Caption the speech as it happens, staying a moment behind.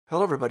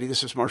Hello, everybody.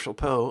 This is Marshall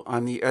Poe.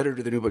 I'm the editor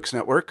of the New Books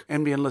Network.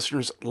 NBN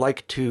listeners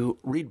like to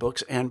read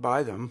books and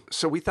buy them.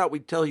 So we thought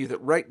we'd tell you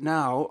that right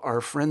now, our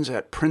friends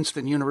at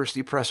Princeton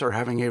University Press are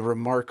having a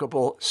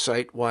remarkable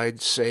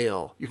site-wide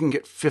sale. You can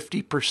get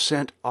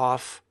 50%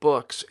 off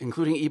books,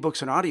 including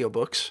ebooks and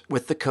audiobooks,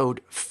 with the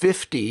code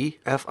 50,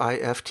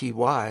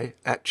 F-I-F-T-Y,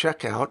 at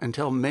checkout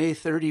until May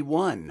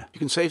 31. You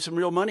can save some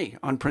real money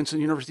on Princeton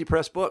University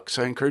Press books.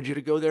 I encourage you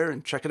to go there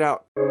and check it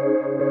out.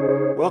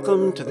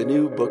 Welcome to the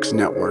New Books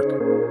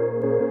Network.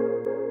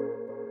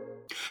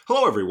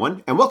 Hello,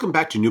 everyone, and welcome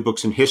back to New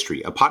Books in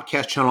History, a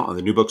podcast channel on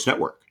the New Books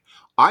Network.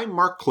 I'm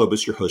Mark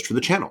Klobus, your host for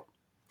the channel.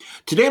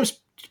 Today I'm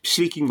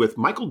speaking with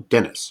Michael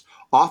Dennis,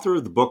 author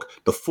of the book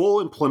The Full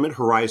Employment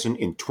Horizon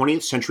in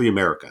 20th Century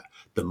America,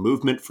 The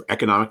Movement for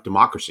Economic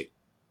Democracy.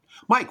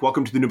 Mike,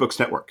 welcome to the New Books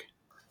Network.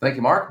 Thank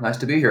you, Mark. Nice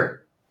to be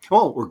here.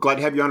 Well, we're glad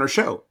to have you on our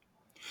show.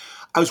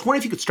 I was wondering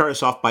if you could start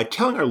us off by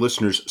telling our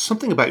listeners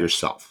something about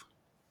yourself.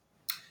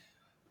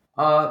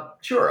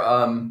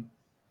 Sure.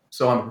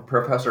 So I'm a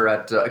professor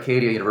at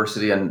Acadia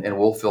University in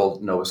Wolfville,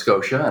 Nova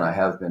Scotia, and I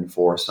have been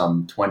for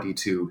some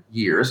 22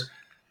 years.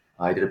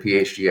 I did a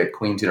PhD at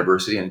Queen's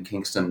University in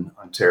Kingston,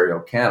 Ontario,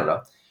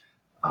 Canada.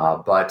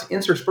 But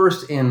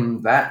interspersed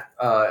in that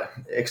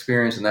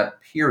experience, in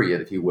that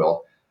period, if you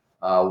will,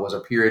 was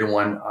a period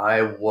when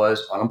I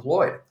was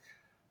unemployed.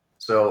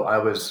 So I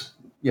was,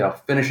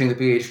 finishing the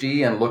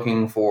PhD and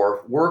looking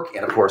for work,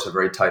 and of course, a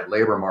very tight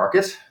labor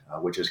market,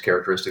 which is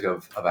characteristic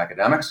of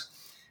academics.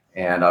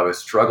 And I was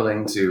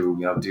struggling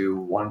to, do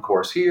one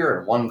course here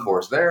and one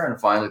course there. And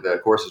finally, the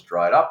courses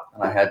dried up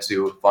and I had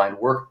to find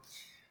work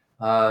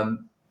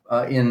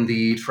in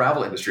the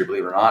travel industry,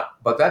 believe it or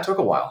not. But that took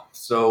a while.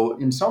 So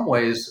in some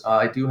ways,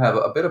 I do have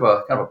a bit of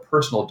a kind of a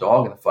personal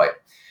dog in the fight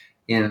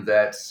in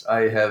that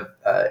I have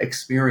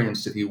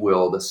experienced, if you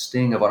will, the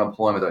sting of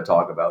unemployment that I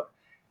talk about.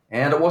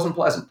 And it wasn't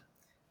pleasant.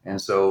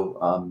 And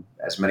so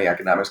as many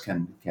academics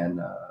can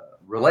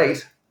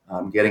relate,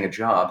 getting a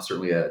job,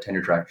 certainly a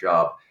tenure track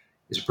job,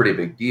 is a pretty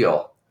big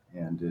deal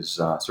and is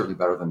certainly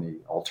better than the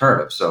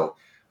alternative. So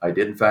I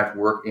did, in fact,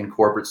 work in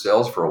corporate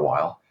sales for a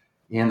while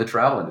in the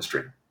travel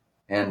industry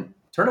and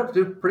turned out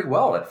to do pretty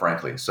well at it,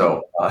 frankly.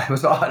 So it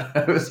was odd.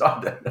 It was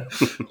odd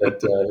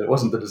that it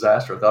wasn't the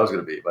disaster I thought it was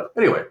going to be. But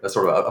anyway, that's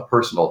sort of a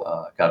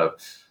personal kind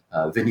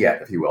of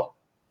vignette, if you will.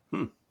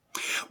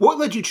 What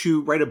led you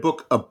to write a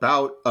book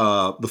about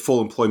the full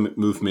employment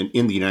movement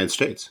in the United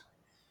States?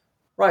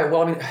 Right.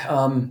 Well,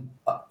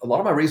 a lot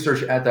of my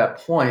research at that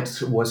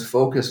point was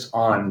focused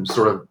on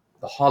sort of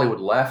the Hollywood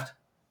left,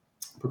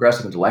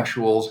 progressive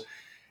intellectuals,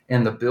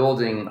 and the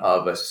building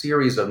of a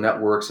series of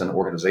networks and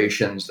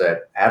organizations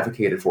that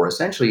advocated for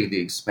essentially the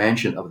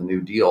expansion of the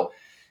New Deal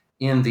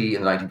in the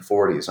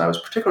 1940s. And I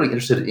was particularly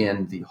interested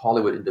in the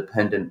Hollywood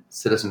Independent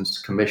Citizens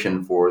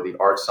Commission for the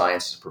Arts,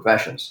 Sciences, and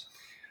Professions.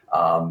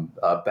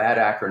 A bad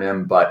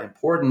acronym, but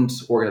important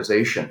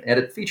organization. And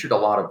it featured a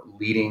lot of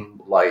leading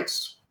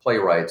lights,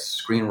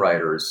 playwrights,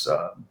 screenwriters,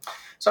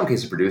 some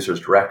cases producers,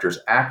 directors,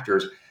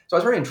 actors. So I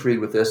was very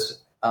intrigued with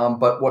this.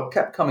 But what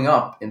kept coming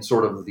up in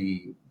sort of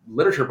the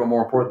literature, but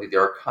more importantly, the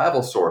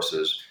archival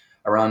sources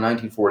around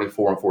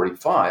 1944 and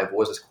 45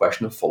 was this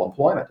question of full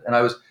employment. And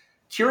I was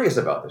curious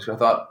about this. I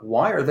thought,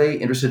 why are they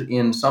interested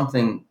in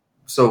something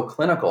so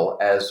clinical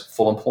as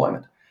full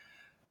employment?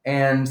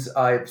 And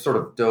I sort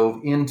of dove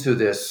into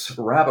this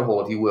rabbit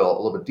hole, if you will, a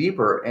little bit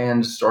deeper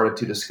and started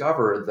to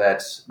discover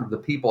that the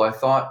people I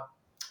thought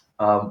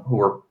who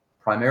were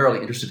primarily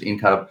interested in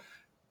kind of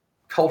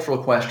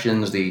cultural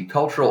questions, the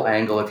cultural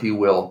angle, if you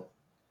will,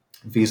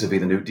 vis-a-vis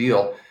the New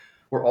Deal,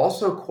 were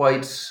also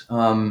quite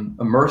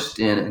immersed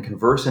in and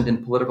conversant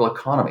in political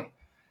economy,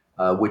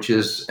 which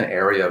is an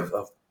area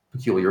of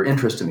peculiar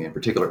interest to me, in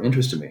particular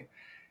interest to me.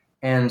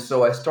 And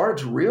so I started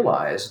to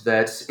realize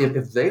that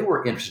if they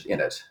were interested in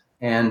it,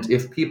 and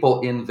if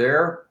people in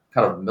their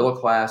kind of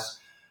middle-class,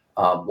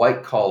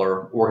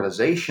 white-collar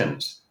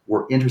organizations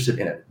were interested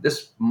in it,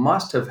 this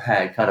must have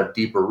had kind of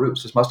deeper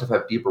roots. This must have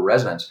had deeper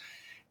resonance.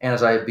 And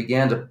as I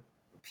began to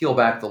peel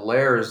back the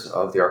layers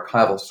of the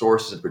archival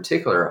sources in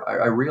particular,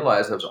 I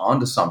realized I was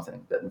onto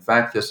something, that in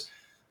fact this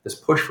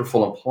push for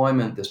full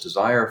employment, this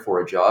desire for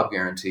a job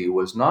guarantee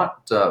was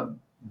not the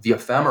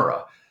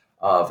ephemera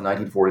of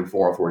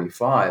 1944 and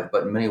 45,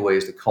 but in many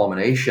ways the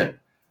culmination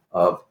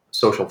of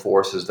social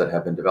forces that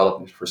have been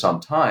developing for some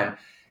time,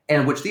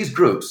 and which these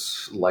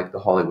groups, like the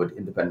Hollywood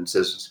Independent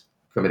Citizens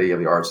Committee of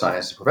the Arts,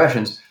 Sciences, and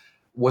Professions,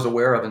 was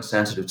aware of and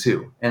sensitive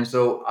to. And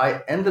so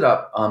I ended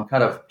up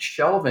kind of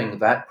shelving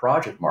that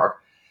project,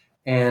 Mark,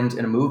 and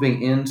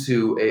moving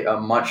into a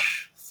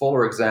much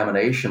fuller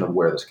examination of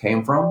where this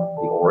came from,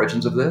 the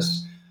origins of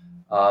this,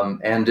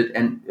 and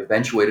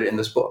eventuated in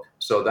this book.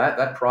 So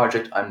that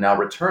project I'm now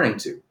returning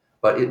to,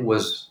 but it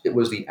was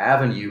the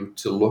avenue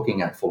to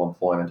looking at full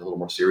employment a little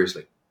more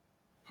seriously.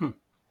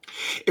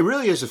 It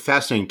really is a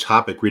fascinating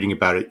topic reading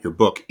about it in your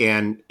book,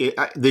 and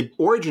the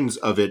origins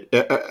of it.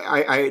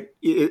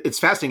 It's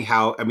fascinating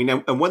how,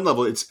 on one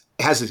level, it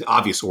has its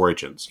obvious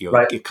origins.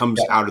 Right. It comes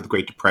out of the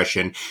Great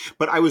Depression,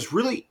 but I was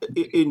really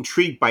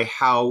intrigued by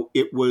how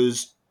it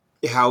was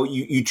how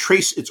you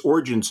trace its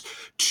origins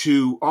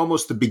to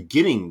almost the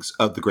beginnings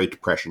of the Great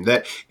Depression,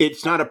 that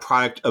it's not a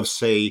product of,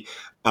 say,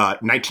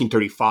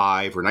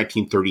 1935 or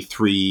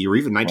 1933 or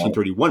even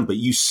 1931, but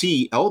you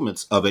see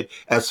elements of it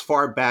as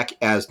far back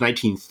as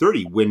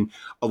 1930, when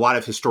a lot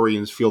of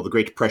historians feel the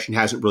Great Depression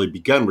hasn't really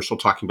begun. We're still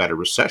talking about a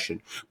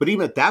recession. But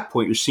even at that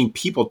point, you're seeing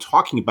people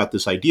talking about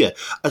this idea.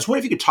 I was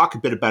wondering if you could talk a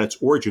bit about its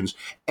origins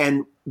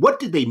and what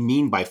did they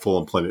mean by full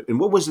employment, and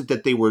what was it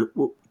that they were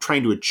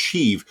trying to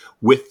achieve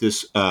with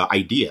this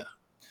idea?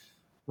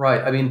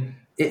 Right. I mean,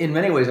 in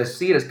many ways, I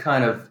see it as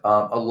kind of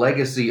a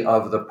legacy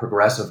of the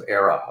progressive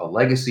era, a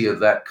legacy of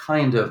that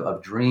kind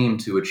of dream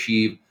to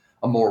achieve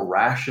a more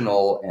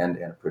rational and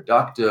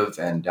productive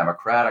and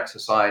democratic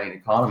society and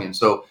economy. And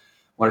so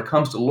when it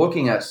comes to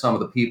looking at some of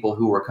the people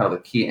who were kind of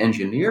the key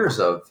engineers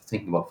of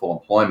thinking about full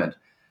employment,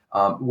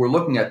 we're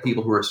looking at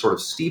people who are sort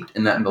of steeped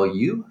in that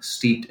milieu,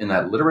 steeped in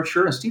that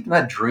literature, and steeped in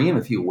that dream,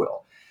 if you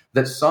will,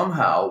 that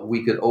somehow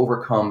we could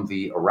overcome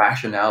the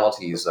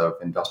irrationalities of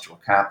industrial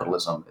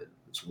capitalism,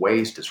 its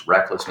waste, its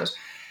recklessness,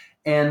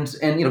 and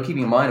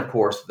keeping in mind, of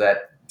course,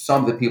 that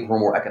some of the people who are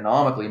more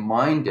economically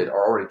minded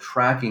are already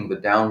tracking the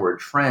downward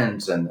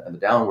trends and the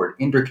downward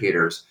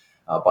indicators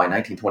by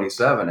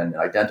 1927, and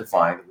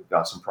identifying that we've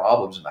got some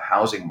problems in the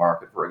housing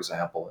market, for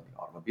example, in the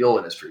automobile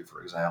industry,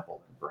 for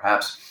example, and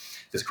perhaps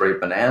this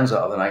great bonanza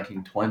of the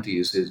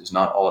 1920s is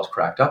not all it's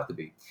cracked up to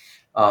be.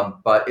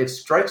 But it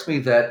strikes me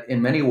that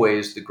in many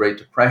ways, the Great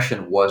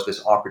Depression was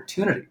this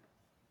opportunity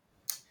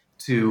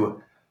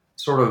to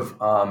sort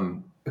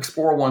of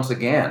explore once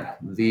again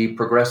the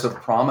progressive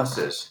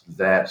promises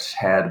that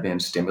had been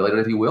stimulated,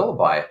 if you will,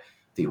 by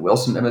the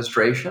Wilson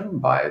administration,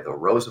 by the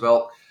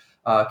Roosevelt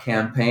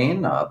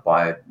campaign,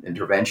 by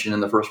intervention in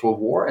the First World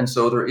War. And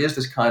so there is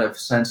this kind of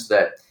sense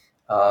that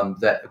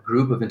that a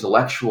group of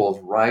intellectuals,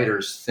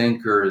 writers,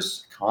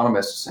 thinkers,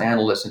 economists,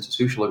 analysts,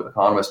 institutional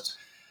economists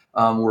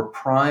were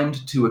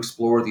primed to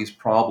explore these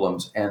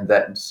problems, and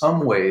that in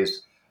some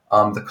ways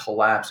the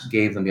collapse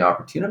gave them the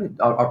opportunity,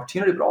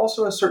 but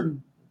also a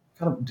certain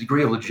kind of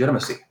degree of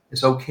legitimacy.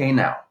 It's okay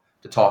now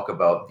to talk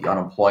about the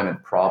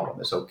unemployment problem.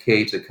 It's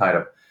okay to kind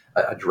of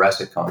address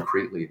it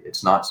concretely.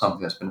 It's not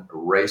something that's been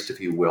erased,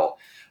 if you will,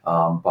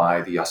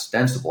 by the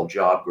ostensible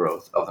job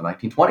growth of the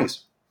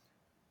 1920s.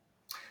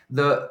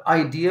 The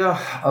idea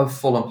of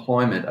full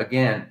employment,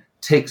 again,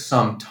 takes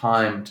some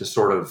time to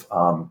sort of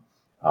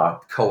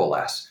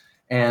coalesce.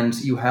 And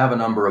you have a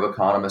number of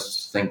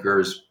economists,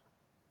 thinkers,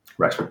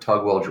 Rexford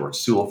Tugwell, George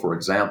Sewell, for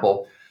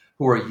example,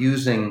 who are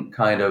using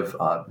kind of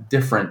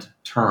different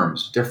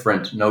terms,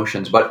 different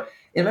notions. But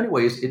in many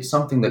ways, it's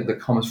something that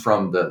comes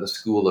from the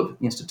school of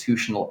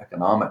institutional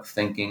economic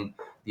thinking,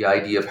 the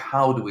idea of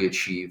how do we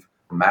achieve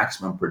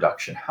maximum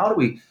production? How do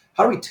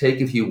we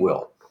take, if you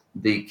will,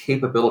 the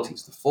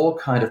capabilities, the full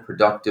kind of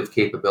productive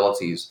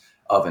capabilities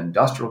of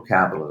industrial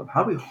capitalism?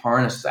 How do we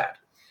harness that?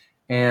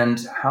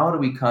 And how do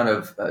we kind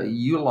of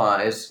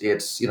utilize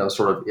its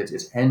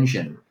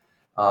engine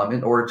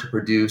in order to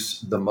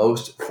produce the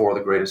most for the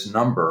greatest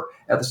number?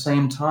 At the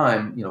same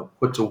time,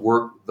 put to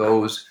work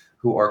those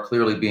who are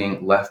clearly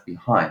being left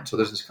behind. So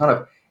there's this kind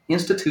of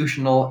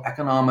institutional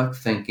economic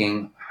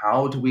thinking.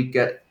 How do we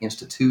get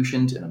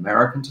institutions in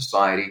American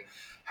society?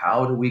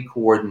 How do we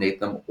coordinate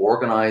them,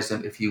 organize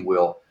them, if you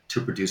will,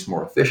 to produce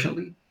more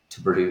efficiently,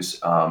 to produce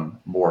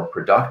more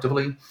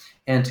productively,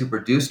 and to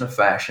produce in a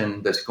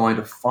fashion that's going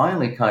to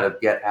finally kind of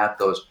get at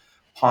those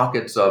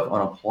pockets of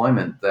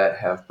unemployment that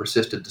have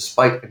persisted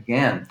despite,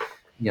 again,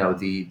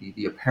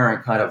 the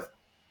apparent kind of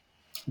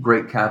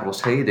great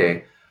capitalist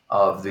heyday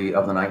of the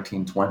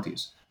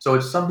 1920s. So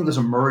it's something that's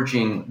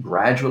emerging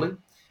gradually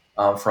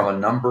from a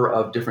number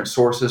of different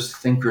sources,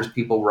 thinkers,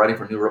 people writing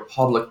for New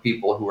Republic,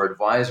 people who are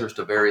advisors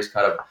to various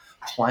kind of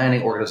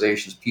planning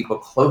organizations, people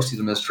close to the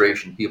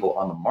administration, people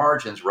on the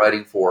margins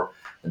writing for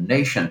the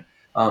nation.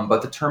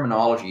 But the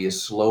terminology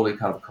is slowly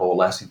kind of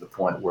coalescing to the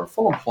point where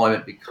full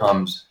employment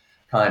becomes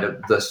kind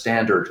of the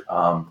standard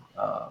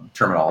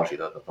terminology,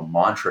 the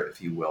mantra,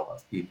 if you will,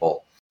 of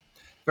people.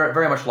 Very,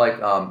 very much like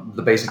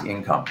the basic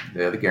income,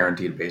 the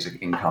guaranteed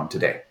basic income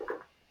today.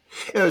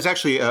 It was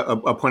actually a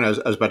point I was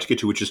about to get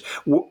to, which is,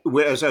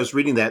 as I was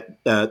reading that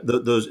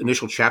those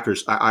initial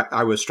chapters,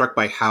 I was struck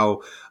by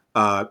how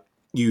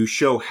you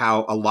show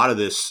how a lot of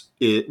this,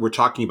 we're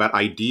talking about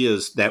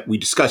ideas that we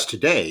discussed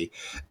today,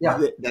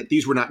 that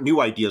these were not new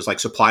ideas like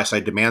supply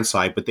side, demand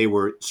side, but they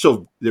were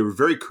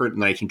very current in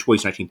the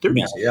 1920s,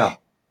 1930s. Yeah.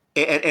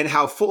 And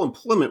how full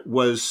employment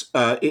was,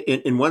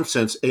 in one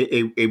sense,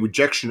 a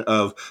rejection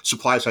of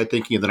supply side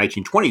thinking in the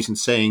 1920s, and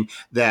saying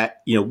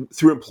that,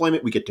 through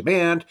employment we get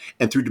demand,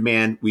 and through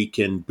demand we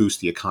can boost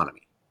the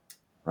economy.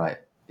 Right.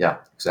 Yeah,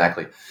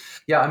 exactly.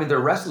 Yeah, I mean, they're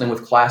wrestling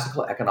with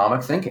classical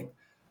economic thinking.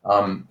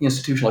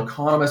 Institutional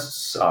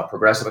economists,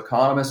 progressive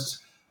economists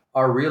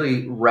are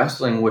really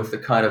wrestling with the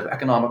kind of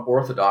economic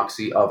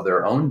orthodoxy of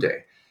their own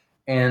day.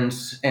 And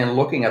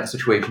looking at the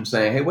situation,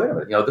 saying, "Hey, wait a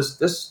minute!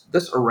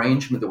 This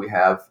arrangement that we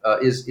have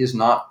is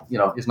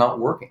not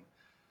working.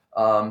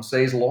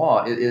 Say's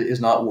law is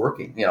not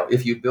working.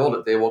 If you build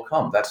it, they will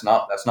come. That's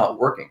not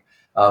working.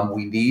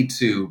 We need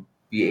to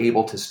be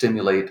able to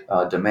stimulate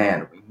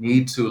demand. We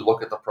need to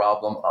look at the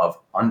problem of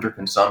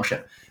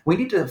underconsumption. We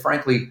need to,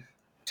 frankly,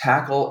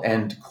 tackle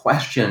and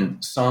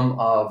question some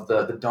of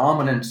the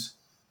dominant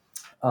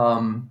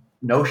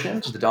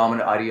notions, the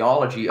dominant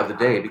ideology of the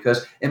day,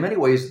 because in many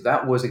ways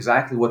that was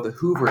exactly what the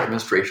Hoover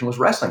administration was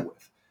wrestling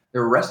with. They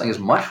were wrestling as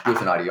much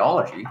with an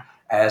ideology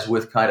as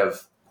with kind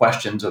of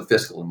questions of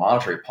fiscal and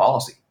monetary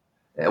policy.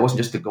 It wasn't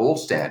just the gold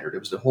standard. It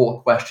was the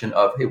whole question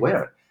of, hey, wait a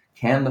minute,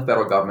 can the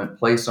federal government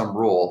play some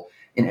role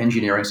in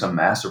engineering some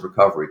massive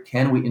recovery?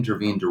 Can we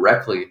intervene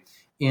directly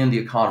in the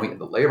economy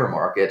and the labor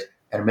market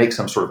and make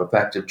some sort of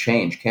effective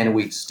change? Can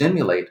we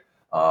stimulate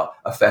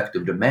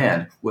effective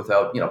demand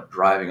without,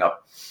 driving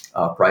up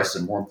prices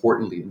and, more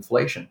importantly,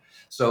 inflation?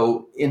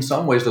 So in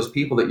some ways, those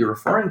people that you're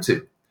referring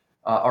to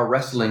are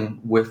wrestling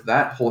with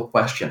that whole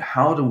question.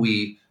 How do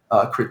we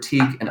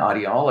critique an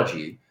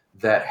ideology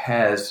that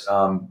has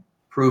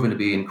proven to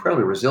be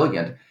incredibly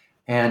resilient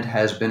and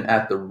has been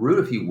at the root,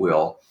 if you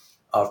will,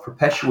 of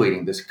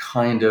perpetuating this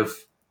kind of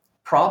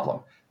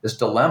problem, this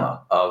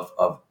dilemma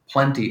of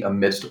plenty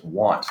amidst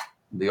want,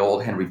 the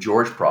old Henry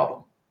George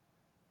problem.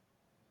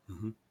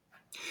 Mm-hmm.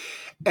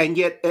 And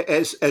yet,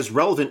 as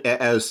relevant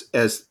as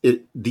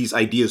these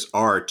ideas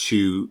are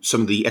to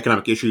some of the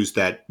economic issues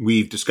that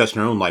we've discussed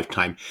in our own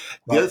lifetime,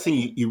 the other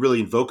thing you really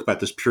invoke about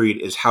this period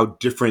is how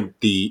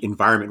different the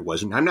environment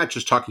was. And I'm not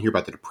just talking here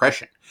about the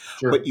Depression,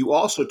 but you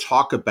also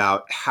talk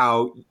about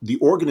how the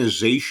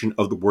organization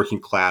of the working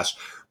class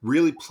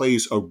really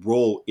plays a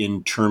role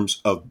in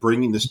terms of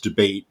bringing this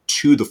debate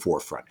to the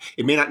forefront.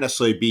 It may not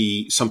necessarily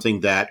be something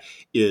that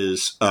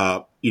is,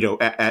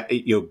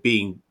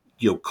 being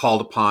called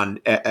upon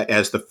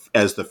as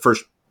the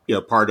first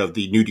part of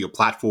the New Deal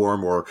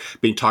platform, or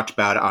being talked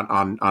about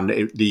on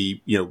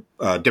the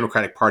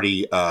Democratic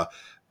Party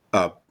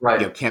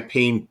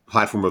campaign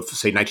platform of,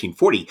 say,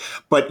 1940.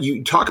 But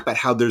you talk about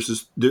how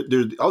there's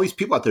all these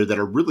people out there that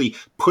are really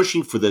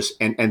pushing for this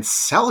and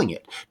selling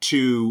it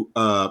to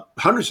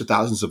hundreds of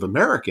thousands of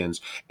Americans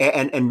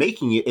and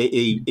making it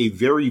a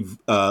very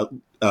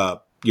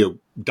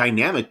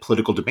dynamic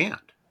political demand.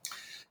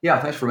 Yeah,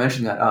 thanks for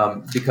mentioning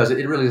that, because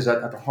it really is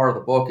at the heart of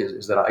the book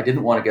is that I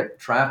didn't want to get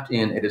trapped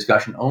in a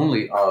discussion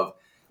only of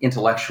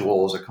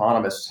intellectuals,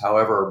 economists,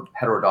 however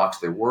heterodox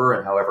they were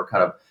and however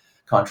kind of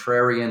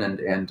contrarian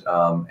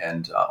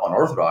and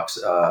unorthodox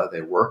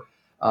they were.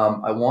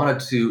 I wanted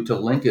to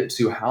link it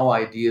to how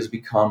ideas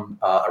become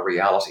a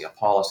reality, a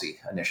policy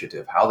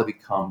initiative, how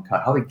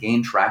they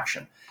gain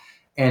traction.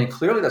 And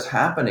clearly that's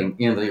happening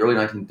in the early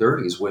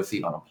 1930s with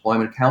the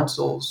unemployment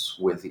councils,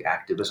 with the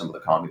activism of the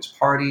Communist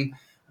Party,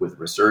 with the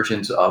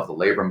resurgence of the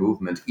labor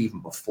movement even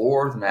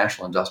before the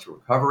National Industrial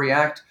Recovery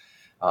Act,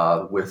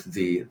 with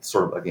the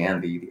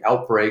the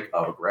outbreak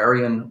of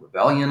agrarian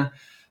rebellion,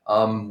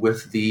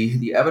 with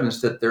the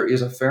evidence that there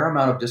is a fair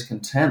amount of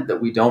discontent,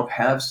 that we don't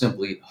have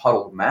simply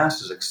huddled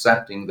masses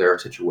accepting their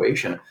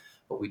situation,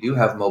 but we do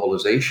have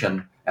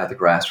mobilization at the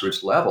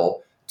grassroots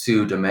level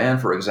to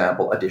demand, for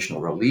example, additional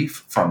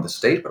relief from the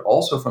state, but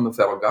also from the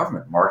federal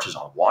government, marches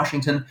on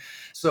Washington.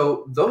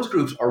 So those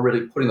groups are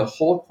really putting the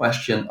whole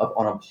question of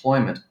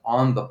unemployment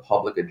on the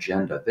public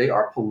agenda. They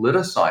are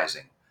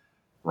politicizing,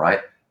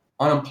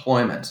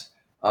 unemployment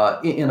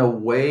in a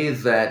way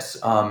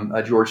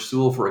that George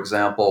Sewell, for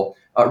example,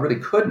 really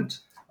couldn't,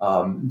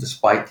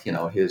 despite his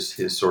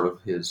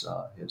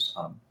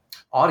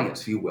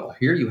audience, if you will.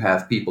 Here you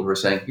have people who are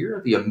saying, here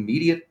are the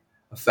immediate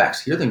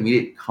effects, here are the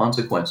immediate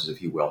consequences,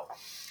 if you will,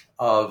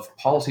 of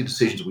policy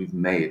decisions we've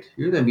made.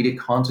 Here are the immediate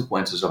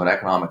consequences of an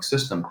economic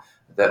system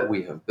that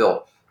we have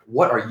built.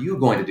 What are you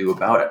going to do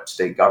about it?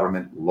 State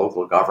government,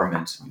 local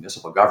government,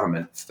 municipal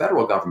government,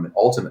 federal government,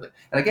 ultimately.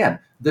 And again,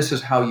 this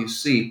is how you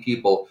see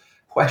people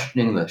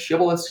questioning the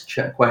shibboleths,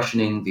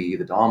 questioning the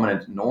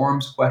dominant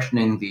norms,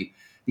 questioning the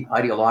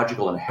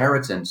ideological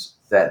inheritance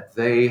that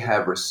they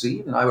have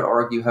received, and I would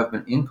argue have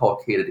been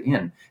inculcated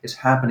in. It's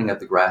happening at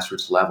the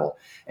grassroots level.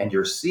 And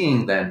you're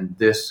seeing then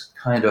this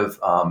kind of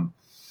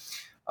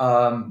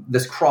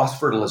this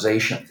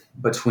cross-fertilization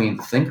between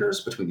the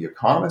thinkers, between the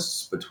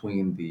economists,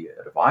 between the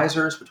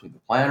advisors, between the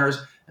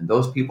planners, and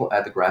those people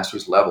at the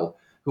grassroots level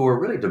who are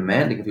really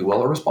demanding, if you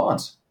will, a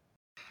response.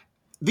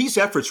 These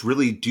efforts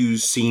really do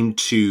seem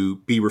to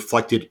be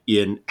reflected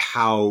in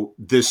how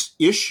this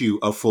issue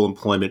of full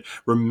employment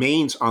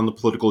remains on the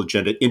political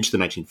agenda into the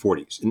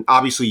 1940s. And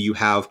obviously, you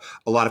have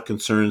a lot of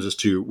concerns as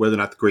to whether or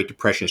not the Great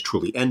Depression has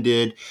truly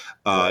ended,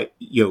 whether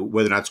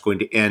or not it's going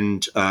to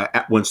end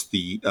once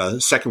the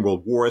Second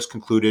World War is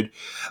concluded.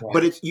 Right.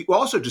 But you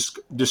also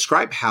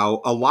describe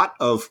how a lot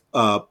of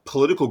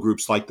political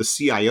groups like the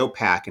CIO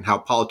PAC and how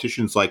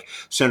politicians like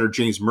Senator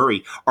James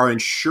Murray are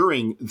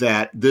ensuring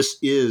that this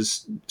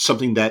is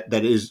something that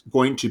is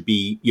going to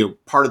be,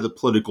 part of the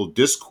political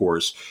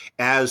discourse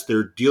as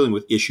they're dealing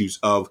with issues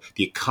of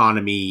the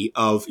economy,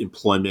 of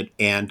employment,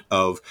 and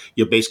of,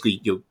 basically,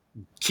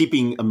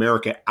 keeping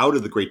America out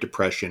of the Great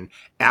Depression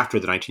after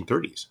the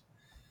 1930s.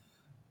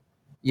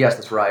 Yes,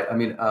 that's right. I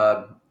mean,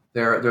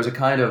 there's a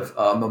kind of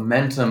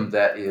momentum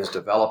that is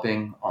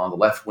developing on the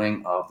left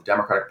wing of the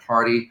Democratic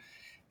Party.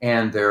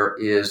 And there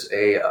is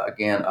a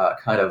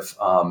kind of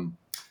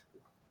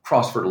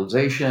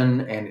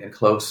cross-fertilization and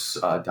close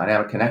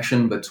dynamic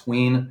connection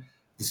between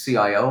the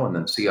CIO and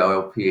then the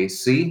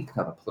CIO-PAC,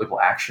 kind of a political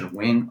action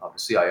wing of the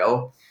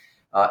CIO,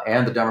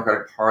 and the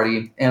Democratic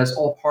Party. And it's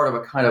all part of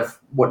a kind of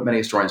what many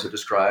historians have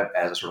described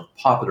as a sort of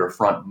popular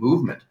front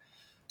movement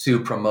to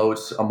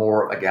promote a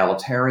more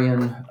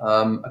egalitarian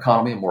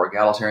economy, a more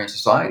egalitarian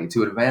society,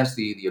 to advance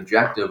the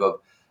objective of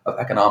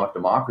economic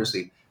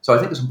democracy. So I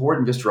think it's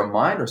important just to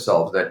remind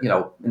ourselves that, in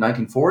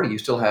 1940, you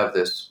still have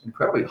this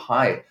incredibly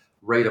high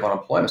rate of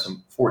unemployment,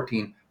 some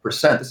 14%.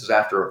 This is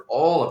after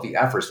all of the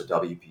efforts, the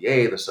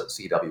WPA, the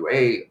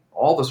CWA,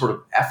 all the sort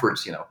of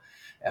efforts,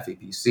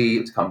 FEPC,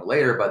 it's coming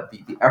later, but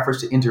the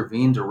efforts to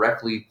intervene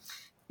directly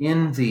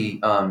in the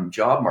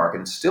job market.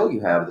 And still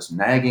you have this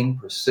nagging,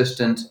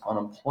 persistent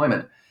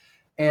unemployment.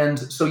 And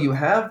so you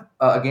have,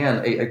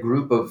 again, a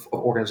group of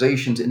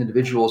organizations and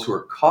individuals who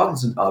are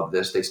cognizant of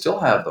this. They still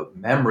have the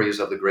memories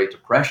of the Great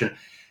Depression.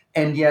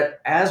 And yet,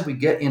 as we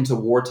get into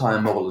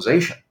wartime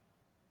mobilization,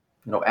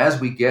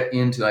 as we get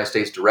into the United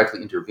States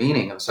directly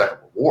intervening in the Second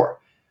World War,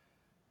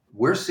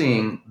 we're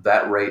seeing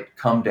that rate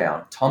come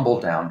down, tumble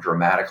down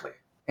dramatically.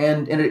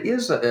 And it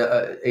is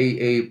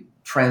a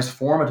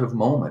transformative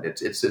moment.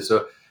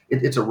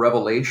 It's a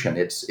revelation.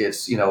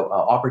 It's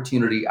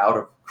opportunity out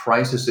of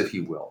crisis, if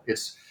you will.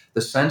 It's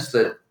the sense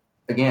that,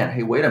 again,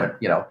 hey, wait a minute,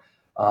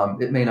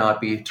 it may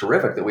not be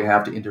terrific that we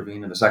have to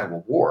intervene in the Second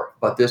World War,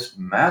 but this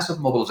massive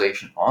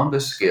mobilization on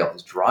this scale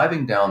is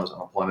driving down those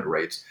unemployment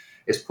rates.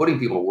 It's putting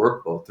people to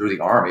work both through the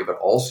Army, but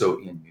also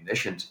in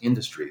munitions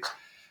industries.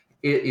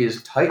 It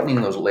is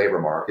tightening those labor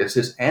markets.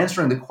 It's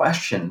answering the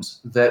questions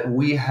that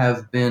we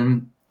have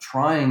been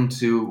trying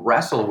to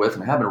wrestle with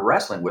and have been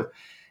wrestling with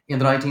in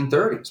the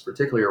 1930s,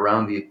 particularly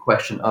around the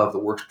question of the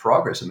Works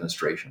Progress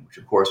Administration, which,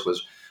 of course,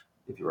 was,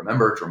 if you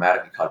remember,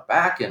 dramatically cut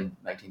back in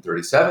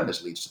 1937.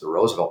 This leads to the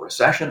Roosevelt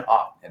recession.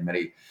 And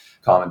many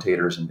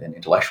commentators and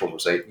intellectuals will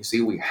say, you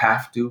see, we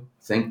have to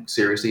think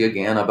seriously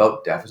again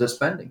about deficit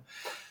spending.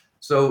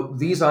 So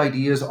these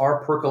ideas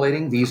are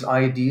percolating. These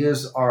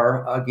ideas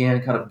are,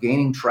 again, kind of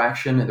gaining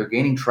traction, and they're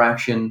gaining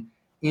traction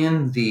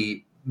in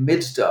the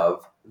midst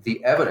of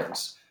the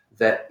evidence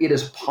that it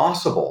is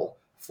possible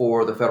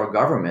for the federal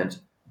government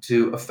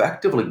to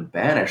effectively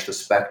banish the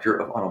specter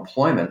of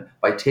unemployment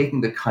by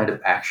taking the kind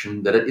of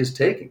action that it is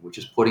taking, which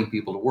is putting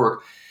people to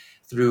work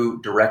through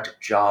direct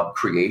job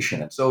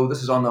creation. And so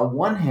this is, on the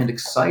one hand,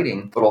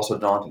 exciting, but also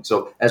daunting.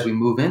 So as we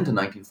move into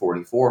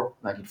 1944,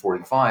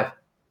 1945,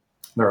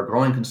 there are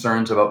growing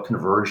concerns about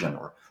conversion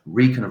or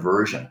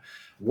reconversion.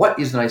 What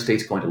is the United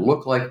States going to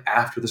look like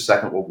after the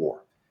Second World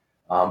War?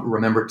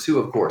 Remember, too,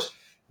 of course,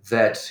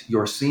 that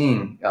you're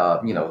seeing,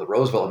 the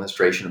Roosevelt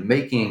administration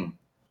making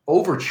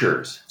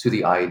overtures to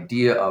the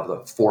idea of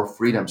the four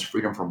freedoms,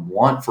 freedom from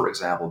want, for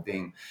example,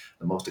 being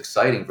the most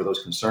exciting for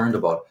those concerned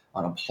about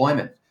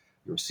unemployment.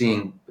 You're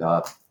seeing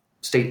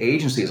state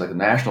agencies like the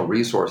National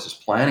Resources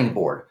Planning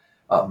Board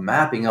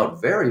mapping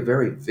out very,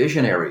 very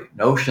visionary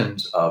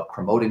notions of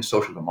promoting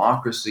social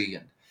democracy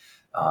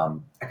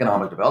and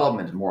economic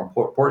development, and more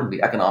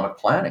importantly, economic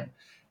planning.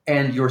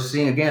 And you're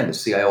seeing, again, the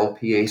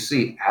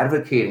CIO-PAC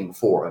advocating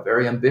for a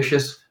very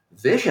ambitious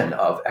vision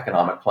of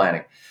economic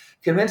planning,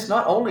 convinced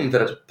not only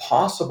that it's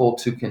possible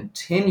to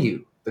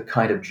continue the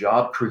kind of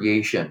job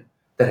creation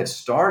that had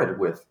started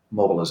with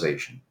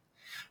mobilization,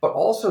 but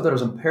also that it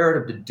was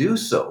imperative to do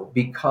so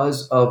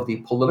because of the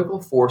political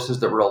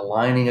forces that were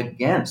aligning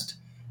against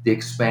the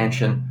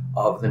expansion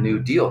of the New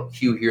Deal.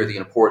 Cue here the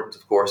importance,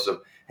 of course,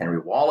 of Henry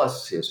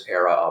Wallace, his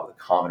era of the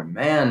common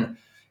man,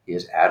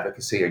 his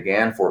advocacy,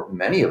 again, for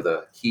many of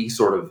the key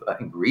sort of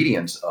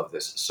ingredients of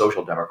this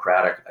social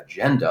democratic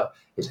agenda,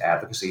 his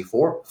advocacy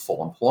for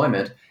full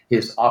employment,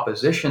 his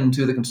opposition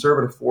to the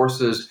conservative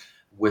forces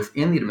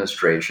within the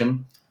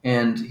administration,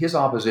 and his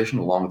opposition,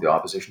 along with the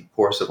opposition, of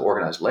course, of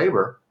organized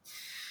labor,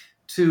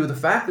 to the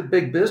fact that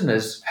big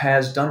business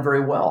has done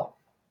very well.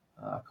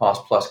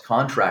 Cost-plus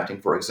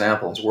contracting, for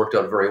example, has worked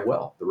out very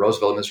well. The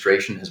Roosevelt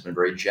administration has been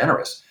very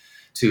generous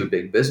to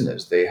big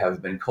business. They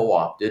have been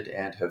co-opted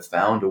and have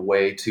found a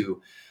way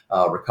to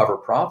recover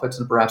profits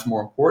and, perhaps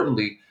more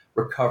importantly,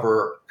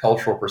 recover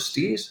cultural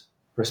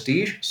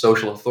prestige,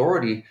 social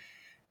authority,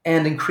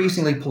 and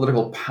increasingly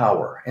political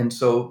power. And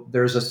so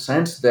there's a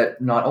sense that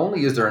not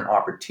only is there an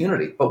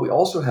opportunity, but we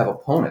also have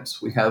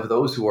opponents. We have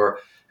those who are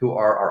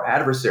our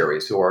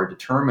adversaries, who are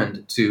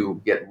determined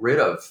to get rid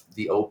of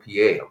the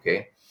OPA,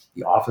 okay?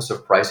 The Office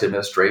of Price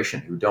Administration,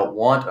 who don't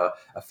want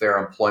a Fair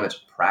Employment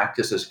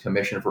Practices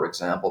Commission, for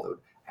example, that would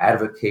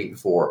advocate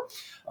for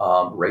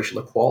racial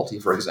equality,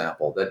 for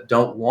example, that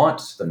don't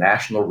want the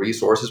National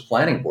Resources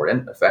Planning Board,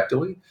 and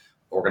effectively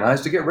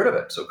organized to get rid of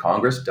it. So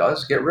Congress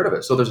does get rid of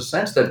it. So there's a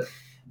sense that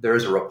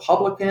there's a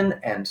Republican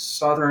and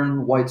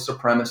Southern white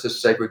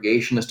supremacist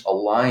segregationist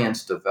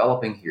alliance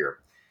developing here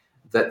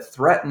that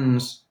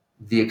threatens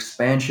the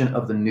expansion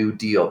of the New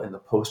Deal in the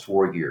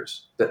post-war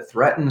years, that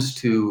threatens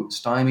to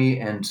stymie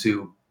and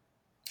to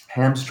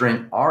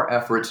hamstring our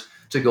efforts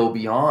to go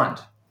beyond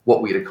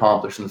what we'd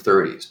accomplished in the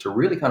 30s, to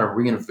really kind of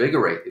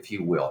reinvigorate, if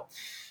you will,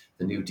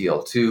 the New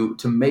Deal, to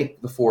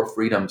make the four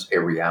freedoms a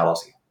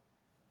reality.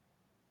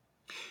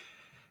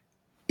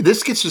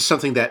 This gets to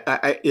something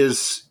that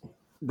is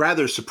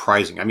rather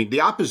surprising. I mean, the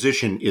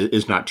opposition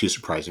is not too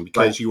surprising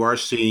because Right. you are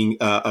seeing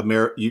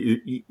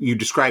you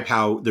describe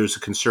how there's a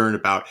concern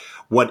about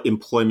what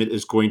employment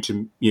is going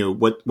to,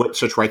 what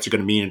such rights are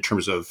going to mean in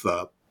terms of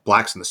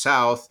blacks in the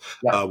South,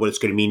 Yeah. what it's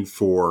going to mean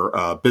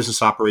for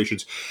business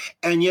operations.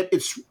 And yet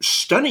it's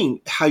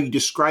stunning how you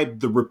describe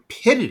the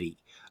rapidity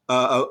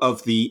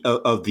of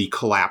the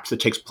collapse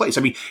that takes place.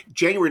 I mean,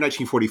 January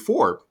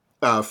 1944,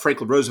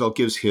 Franklin Roosevelt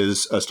gives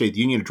his State of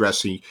the Union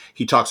address.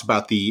 He talks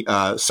about the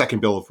Second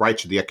Bill of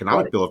Rights, or the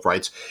Economic Right. Bill of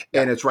Rights,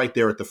 Yeah. and it's right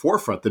there at the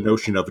forefront, the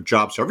notion of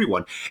jobs for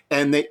everyone.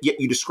 And that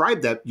yet you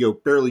describe that,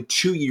 barely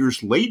 2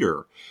 years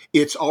later,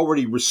 it's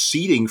already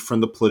receding from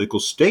the political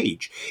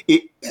stage.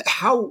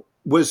 How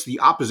was the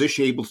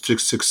opposition able to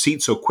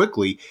succeed so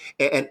quickly,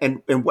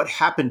 and what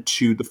happened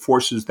to the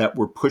forces that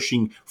were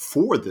pushing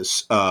for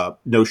this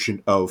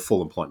notion of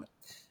full employment?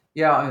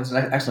 Yeah, it's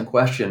an excellent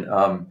question.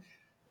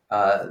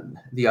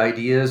 The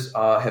ideas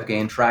have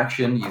gained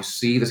traction. You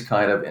see this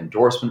kind of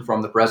endorsement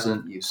from the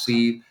president. You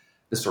see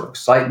this sort of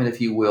excitement, if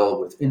you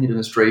will, within the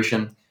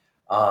administration.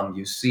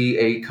 You see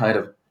a kind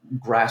of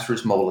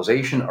grassroots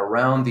mobilization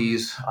around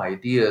these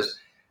ideas.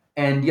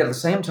 And yet at the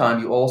same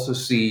time, you also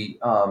see,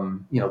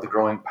 the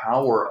growing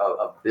power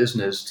of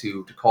business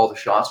to call the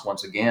shots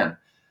once again,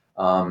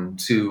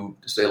 to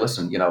say,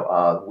 listen,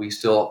 we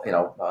still,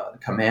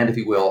 command, if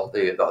you will,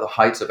 the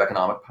heights of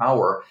economic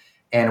power,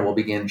 and we'll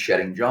begin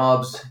shedding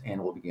jobs,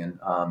 and we'll begin,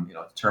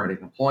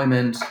 terminating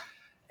employment,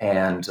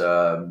 and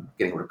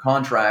getting rid of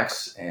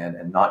contracts,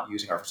 and not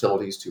using our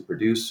facilities to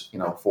produce,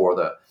 for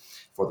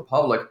the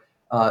public.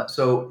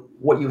 So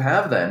what you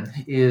have then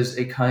is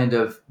a kind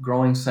of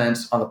growing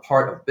sense on the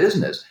part of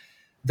business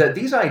that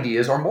these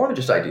ideas are more than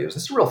just ideas.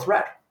 This is a real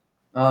threat.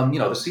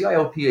 The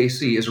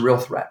CIO-PAC is a real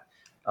threat.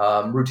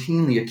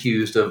 Routinely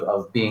accused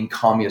of being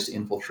communist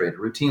infiltrated,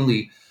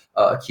 routinely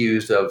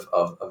accused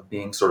of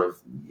being sort of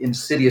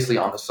insidiously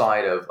on the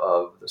side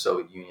of the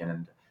Soviet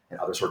Union and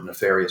other sort of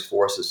nefarious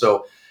forces.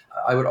 So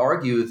I would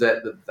argue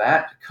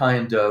that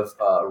kind of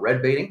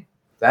red baiting,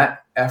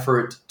 that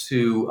effort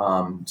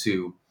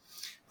to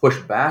push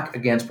back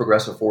against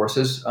progressive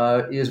forces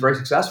is very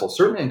successful.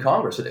 Certainly in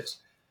Congress it is.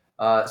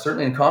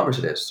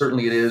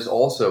 Certainly it is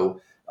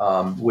also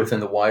within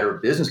the wider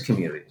business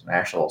community. The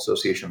National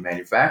Association of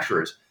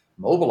Manufacturers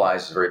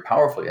mobilizes very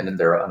powerfully, and then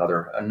there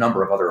are a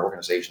number of other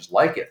organizations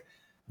like it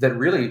that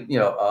really,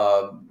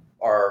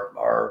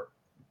 are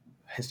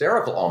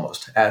hysterical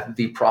almost at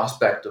the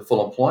prospect of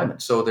full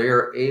employment. So they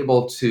are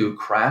able to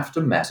craft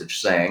a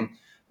message saying,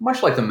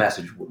 much like the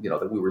message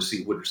that we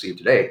would receive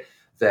today,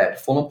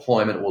 that full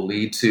employment will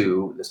lead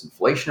to this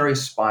inflationary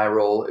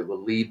spiral. It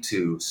will lead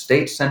to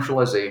state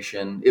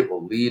centralization. It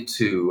will lead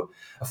to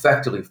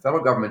effectively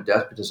federal government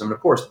despotism. And of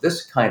course,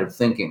 this kind of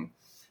thinking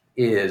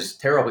is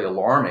terribly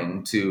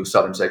alarming to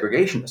Southern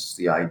segregationists.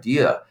 The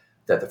idea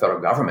that the federal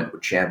government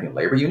would champion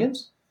labor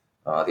unions,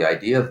 the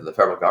idea that the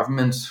federal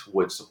government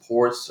would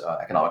support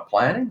economic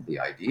planning, the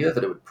idea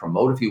that it would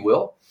promote, if you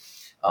will,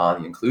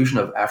 the inclusion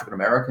of African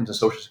Americans in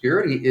Social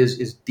Security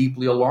is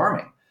deeply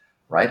alarming,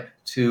 right?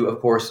 To, of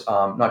course,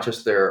 not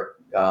just their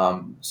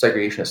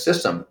segregationist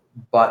system,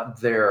 but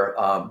their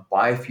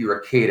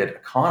bifurcated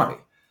economy,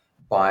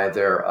 by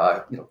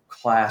their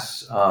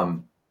class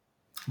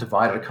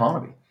divided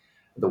economy,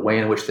 the way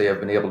in which they have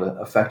been able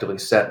to effectively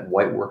set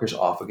white workers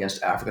off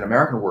against African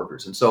American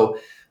workers. And so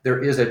there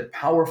is a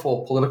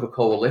powerful political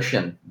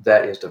coalition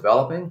that is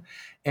developing,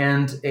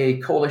 and a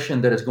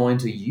coalition that is going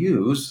to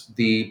use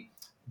the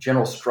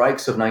general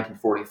strikes of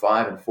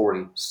 1945 and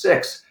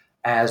 46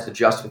 as the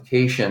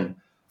justification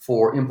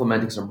for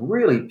implementing some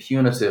really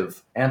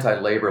punitive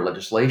anti-labor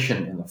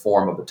legislation in the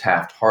form of the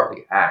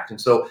Taft-Hartley Act. And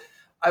so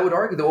I would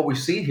argue that what we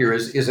see here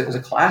is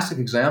a classic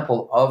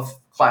example of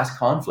class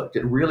conflict.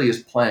 It really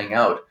is playing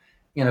out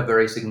in a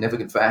very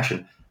significant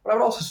fashion. But I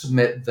would also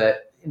submit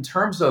that in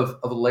terms of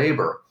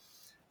labor,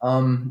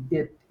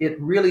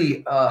 it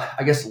really,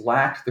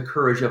 lacked the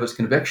courage of its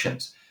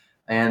convictions.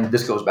 And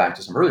this goes back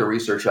to some earlier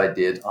research I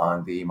did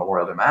on the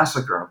Memorial Day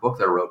Massacre in a book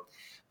that I wrote.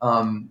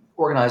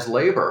 Organized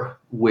labor,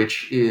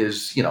 which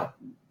is,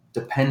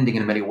 depending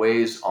in many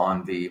ways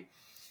on the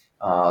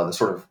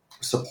sort of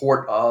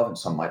support of, and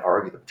some might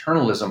argue the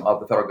paternalism of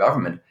the federal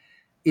government,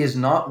 is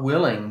not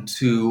willing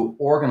to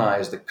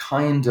organize the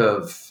kind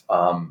of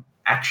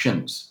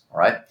actions,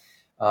 right,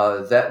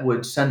 that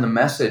would send the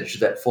message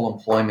that full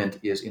employment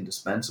is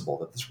indispensable,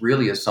 that this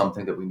really is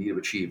something that we need to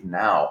achieve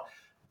now,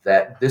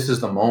 that this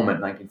is the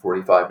moment,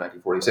 1945,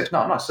 1946.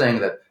 Now, I'm not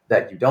saying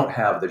that you don't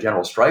have the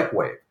general strike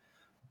wave,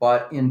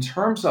 but in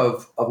terms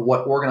of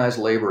what organized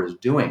labor is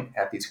doing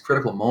at these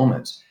critical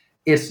moments,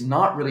 it's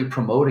not really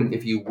promoting,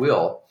 if you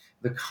will,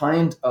 the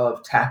kind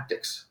of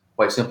tactics,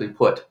 quite simply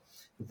put,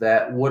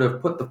 that would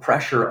have put the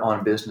pressure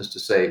on business to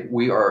say,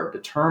 we are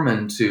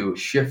determined to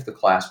shift the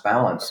class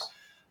balance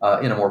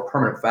in a more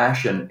permanent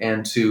fashion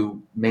and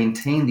to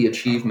maintain the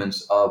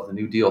achievements of the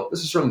New Deal.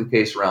 This is certainly the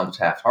case around the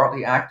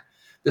Taft-Hartley Act.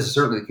 This is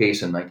certainly the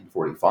case in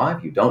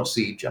 1945. You don't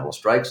see general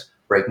strikes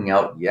breaking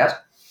out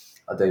yet.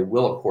 They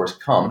will, of course,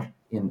 come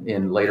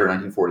in later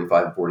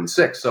 1945 and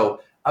 46.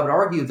 So I would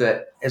argue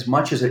that as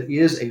much as it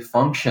is a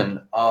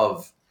function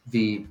of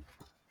the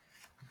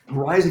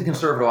rising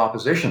conservative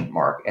opposition,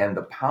 Mark, and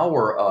the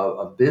power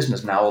of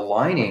business now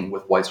aligning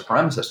with white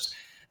supremacists,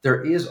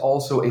 there is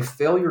also a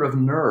failure of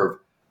nerve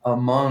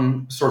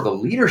among sort of the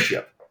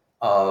leadership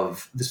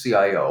of the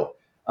CIO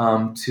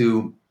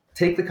to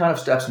take the kind of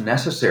steps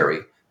necessary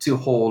to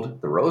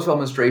hold the Roosevelt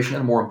administration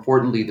and, more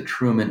importantly, the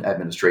Truman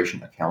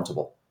administration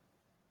accountable.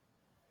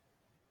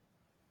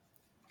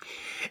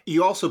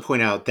 You also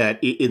point out that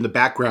in the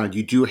background,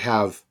 you do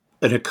have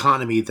an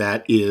economy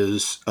that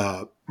is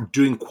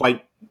doing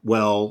quite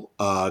well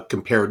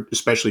compared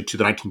especially to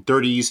the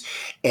 1930s,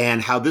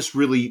 and how this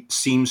really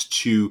seems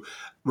to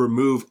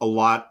remove a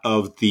lot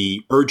of the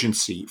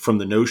urgency from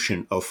the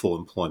notion of full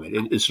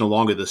employment. It's no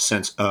longer the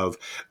sense of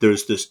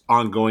there's this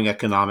ongoing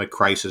economic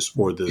crisis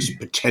or this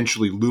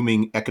potentially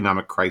looming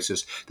economic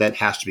crisis that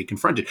has to be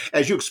confronted.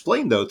 As you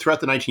explained, though, throughout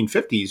the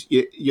 1950s,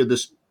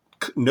 this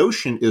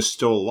notion is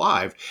still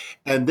alive,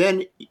 and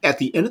then at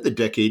the end of the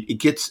decade, it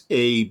gets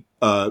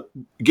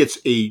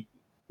a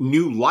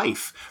new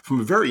life from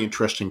a very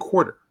interesting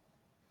quarter.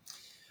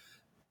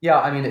 Yeah,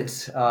 I mean,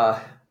 it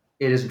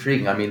is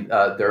intriguing. I mean,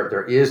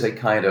 there is a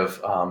kind of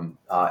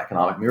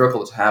economic miracle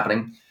that's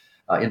happening,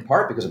 in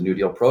part because of New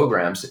Deal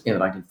programs in the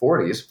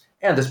 1940s,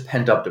 and this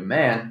pent-up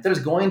demand that is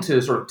going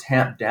to sort of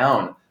tamp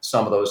down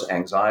some of those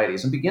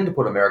anxieties and begin to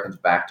put Americans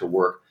back to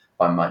work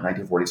by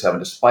 1947,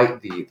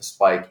 despite the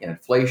spike in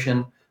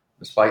inflation,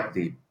 despite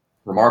the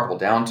remarkable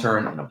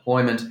downturn in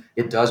employment.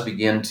 It does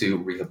begin to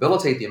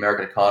rehabilitate the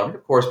American economy.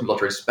 Of course,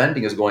 military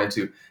spending is going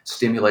to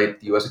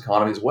stimulate the U.S.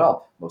 economy as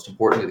well, most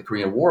importantly, the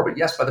Korean War. But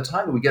yes, by the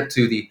time we get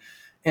to the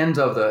end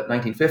of the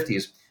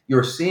 1950s,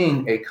 you're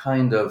seeing a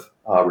kind of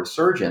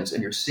resurgence,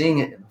 and you're seeing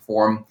it in the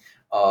form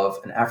of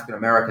an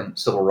African-American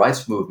civil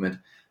rights movement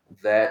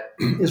that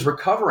is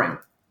recovering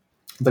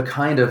the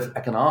kind of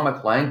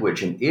economic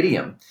language and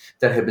idiom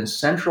that had been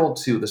central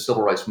to the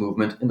civil rights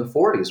movement in the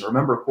 40s.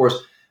 Remember, of course,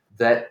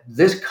 that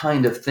this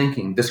kind of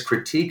thinking, this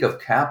critique of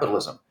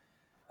capitalism,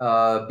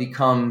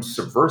 becomes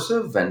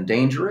subversive and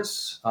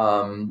dangerous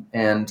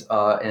and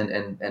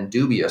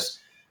dubious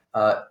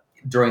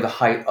during the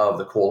height of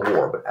the Cold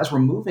War. But as we're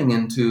moving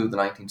into the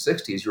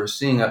 1960s, you're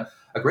seeing a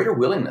greater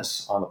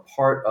willingness on the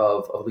part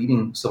of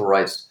leading civil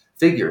rights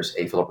figures,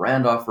 A. Philip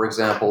Randolph, for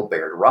example,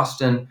 Bayard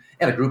Rustin,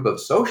 and a group of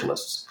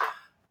socialists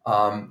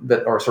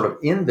that are sort of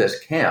in this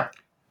camp,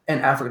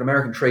 and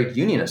African-American trade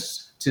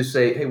unionists, to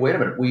say, hey, wait a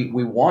minute,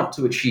 we want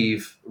to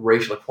achieve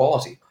racial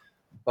equality,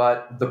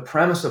 but the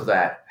premise of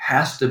that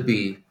has to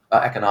be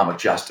economic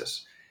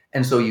justice.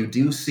 And so you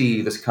do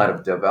see this kind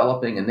of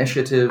developing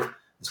initiative,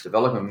 this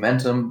developing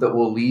momentum that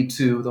will lead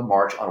to the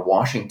March on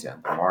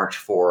Washington, the March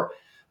for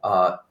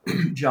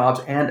jobs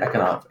and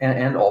economic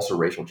and also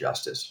racial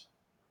justice,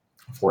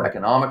 for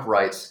economic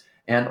rights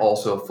and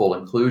also full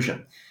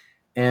inclusion.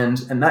 And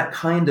that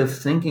kind of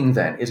thinking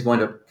then is going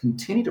to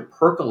continue to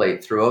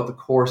percolate throughout the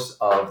course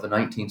of the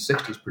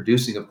 1960s,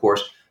 producing, of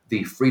course,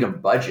 the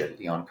Freedom Budget,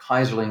 Leon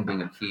Kaiserling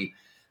being a key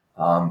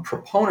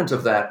proponent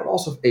of that, but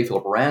also A.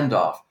 Philip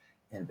Randolph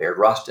and Bayard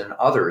Rustin and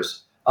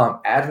others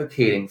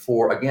advocating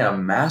for, again, a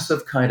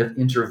massive kind of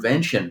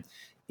intervention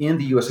in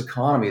the U.S.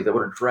 economy that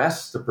would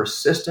address the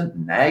persistent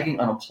nagging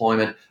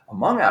unemployment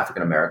among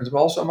African Americans, but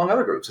also among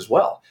other groups as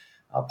well.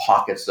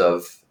 Pockets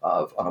of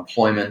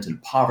unemployment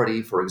and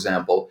poverty, for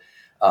example,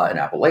 in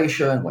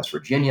Appalachia and West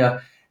Virginia.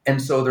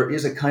 And so there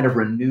is a kind of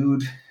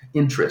renewed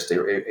interest,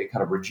 a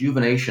kind of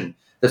rejuvenation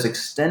that's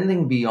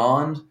extending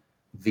beyond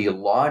the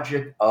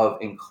logic of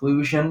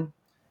inclusion,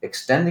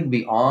 extending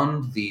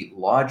beyond the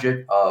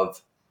logic of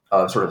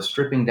sort of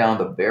stripping down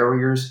the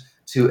barriers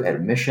to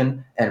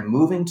admission and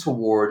moving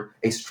toward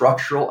a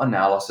structural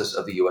analysis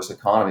of the U.S.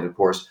 economy. And of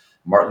course,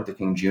 Martin Luther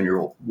King Jr.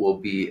 will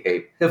be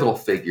a pivotal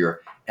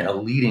figure and a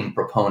leading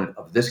proponent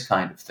of this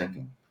kind of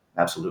thinking.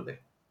 Absolutely.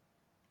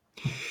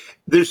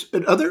 There's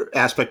another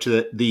aspect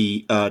to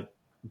the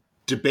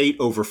debate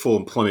over full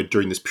employment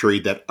during this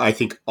period that I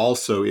think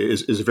also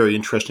is a very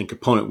interesting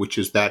component, which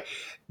is that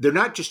they're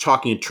not just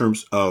talking in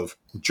terms of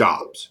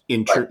jobs.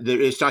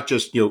 It's not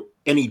just,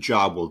 any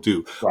job will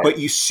do. Right. But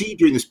you see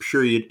during this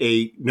period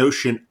a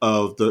notion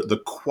of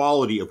the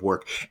quality of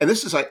work. And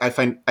this is, I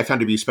found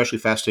to be especially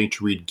fascinating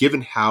to read,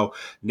 given how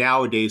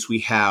nowadays we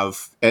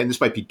have, and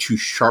this might be too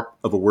sharp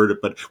of a word,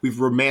 but we've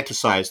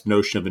romanticized the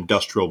notion of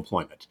industrial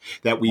employment,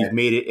 that we've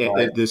made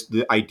it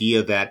the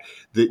idea that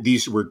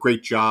these were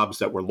great jobs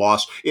that were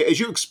lost. As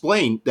you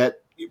explained, that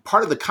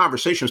part of the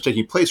conversation was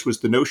taking place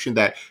was the notion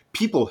that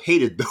people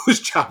hated those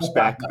jobs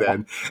back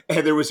then.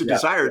 And there was a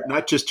desire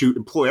not just to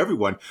employ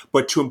everyone,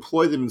 but to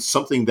employ them in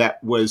something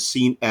that was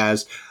seen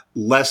as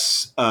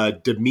less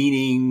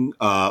demeaning,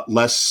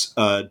 less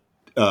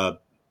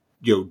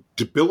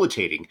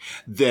debilitating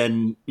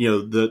than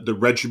the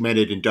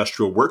regimented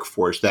industrial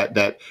workforce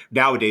that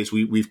nowadays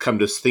we've come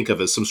to think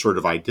of as some sort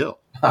of ideal.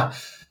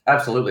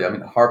 Absolutely. I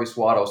mean, Harvey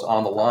Swado's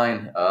On the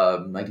Line,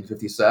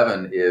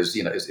 1957,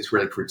 is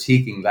really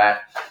critiquing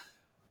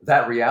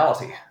that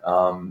reality,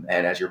 and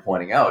as you're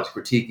pointing out, it's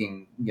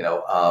critiquing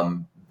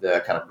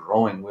the kind of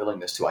growing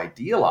willingness to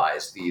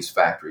idealize these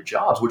factory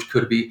jobs, which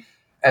could be,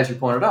 as you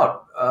pointed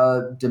out,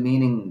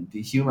 demeaning,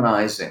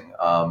 dehumanizing,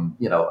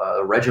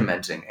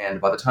 regimenting. And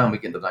by the time we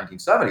get into the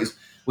 1970s,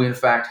 we in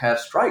fact have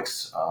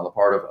strikes on the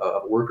part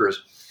of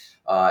workers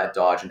at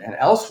Dodge and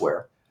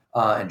elsewhere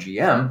and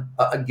GM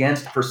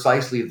against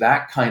precisely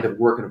that kind of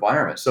work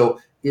environment. So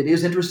it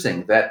is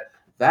interesting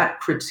that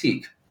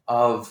critique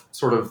of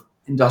sort of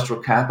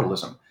industrial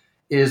capitalism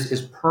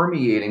is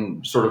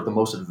permeating sort of the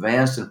most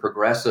advanced and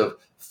progressive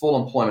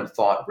full employment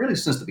thought really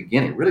since the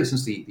beginning, really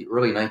since the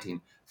early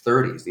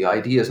 1930s. The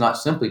idea is not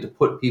simply to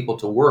put people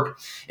to work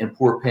in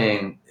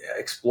poor-paying,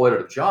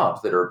 exploitative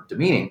jobs that are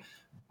demeaning,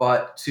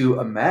 but to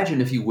imagine,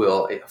 if you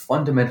will, a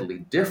fundamentally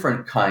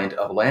different kind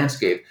of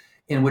landscape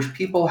in which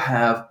people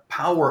have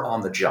power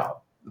on the job,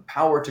 the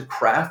power to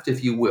craft,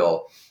 if you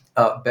will,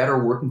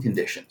 better working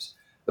conditions,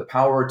 the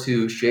power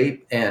to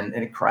shape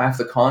and craft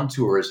the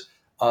contours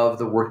of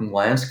the working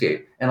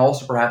landscape, and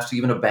also perhaps to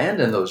even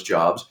abandon those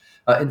jobs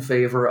in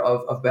favor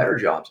of better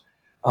jobs.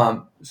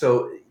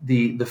 So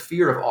the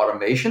fear of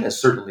automation is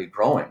certainly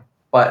growing,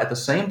 but at the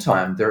same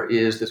time, there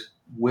is this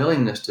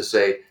willingness to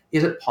say,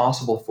 is it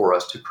possible for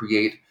us to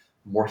create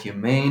more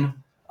humane,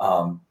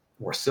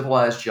 more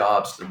civilized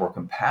jobs that are more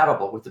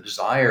compatible with the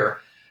desire,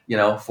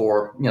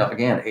 for,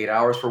 again, 8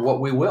 hours for what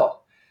we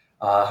will,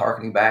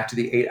 harkening back to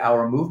the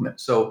 8-hour movement.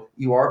 So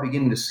you are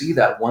beginning to see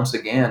that once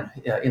again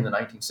in the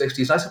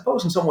 1960s. I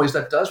suppose in some ways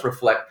that does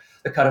reflect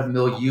the kind of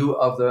milieu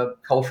of the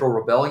cultural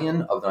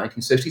rebellion of the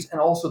 1960s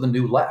and also the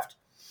New Left.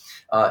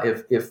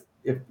 If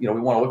we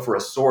want to look for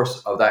a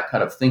source of that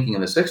kind of thinking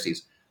in the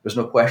 60s, there's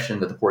no question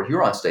that the Port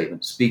Huron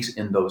Statement speaks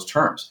in those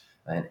terms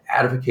and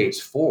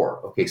advocates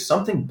for,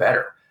 something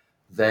better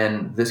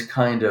than this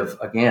kind of,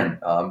 again,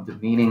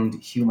 demeaning,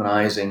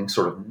 dehumanizing,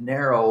 sort of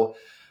narrow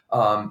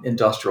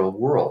industrial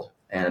world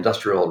and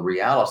industrial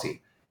reality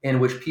in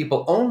which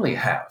people only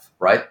have,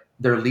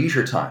 their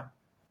leisure time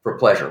for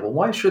pleasure. Well,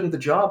 why shouldn't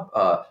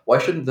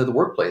the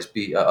workplace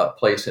be a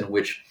place in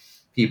which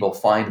people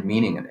find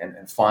meaning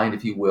and find,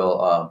 if you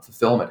will,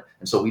 fulfillment?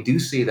 And so we do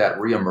see that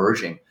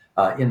reemerging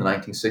in the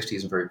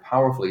 1960s and very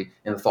powerfully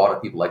in the thought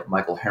of people like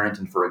Michael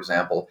Harrington, for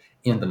example,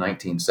 in the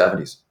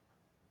 1970s.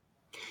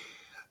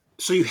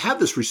 So you have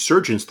this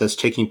resurgence that's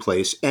taking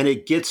place, and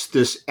it gets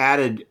this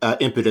added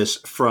impetus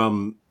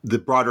from the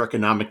broader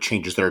economic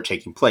changes that are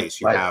taking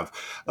place. You have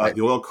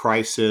the oil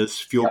crisis,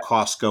 fuel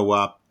costs go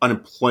up,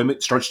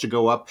 unemployment starts to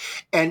go up,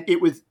 and it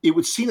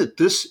would seem that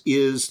this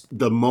is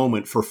the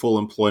moment for full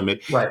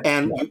employment.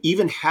 And you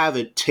even have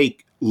it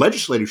take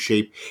legislative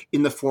shape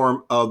in the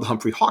form of the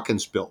Humphrey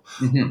Hawkins bill.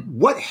 Mm-hmm.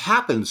 What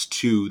happens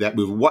to that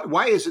move?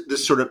 Why is it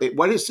this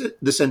why does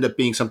this end up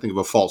being something of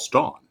a false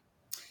dawn?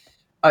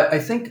 I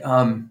think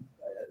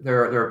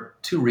there are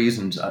two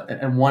reasons,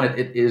 and one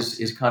it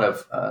is kind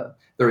of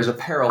there is a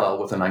parallel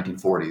with the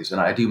 1940s, and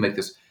I do make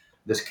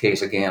this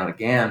case again and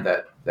again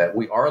that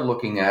we are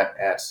looking at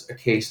a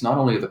case not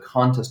only of the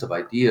contest of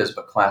ideas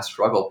but class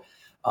struggle.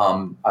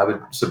 I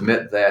would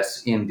submit that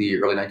in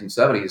the early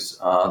 1970s,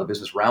 the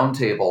Business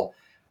Roundtable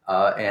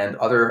and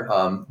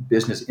other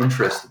business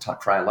interests, the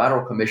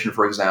Trilateral Commission,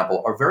 for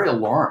example, are very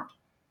alarmed,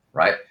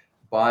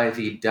 by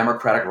the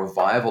democratic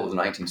revival of the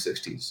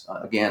 1960s.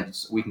 Again,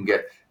 we can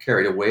get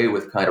carried away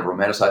with kind of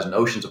romanticized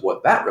notions of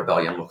what that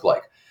rebellion looked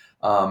like.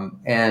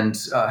 And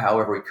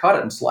however we cut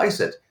it and slice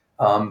it,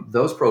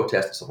 those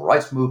protests, the civil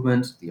rights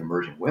movement, the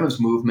emerging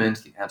women's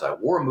movement, the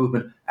anti-war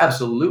movement,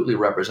 absolutely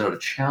represented a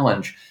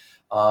challenge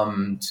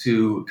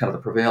to kind of the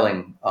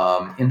prevailing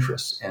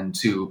interests and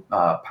to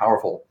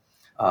powerful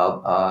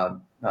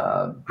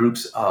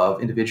groups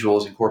of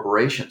individuals and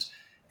corporations.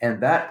 And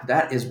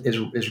that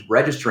is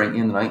registering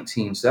in the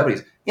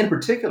 1970s, in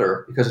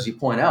particular, because as you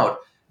point out,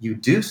 you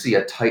do see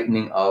a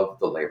tightening of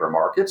the labor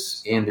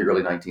markets in the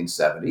early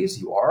 1970s.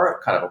 You are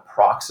kind of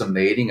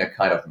approximating a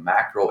kind of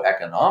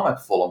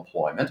macroeconomic full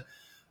employment.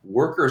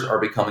 Workers are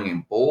becoming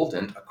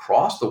emboldened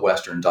across the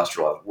Western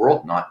industrialized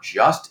world, not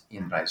just in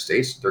the United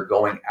States. They're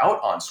going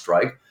out on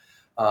strike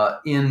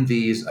in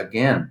these,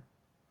 again,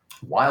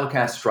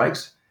 wildcat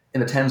strikes in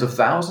the tens of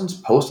thousands,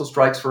 postal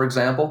strikes, for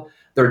example.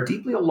 They're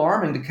deeply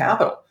alarming to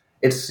capital.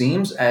 It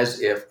seems as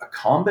if a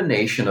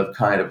combination of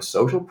kind of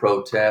social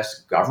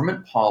protest,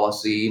 government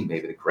policy,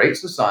 maybe the Great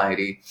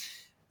Society,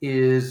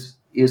 is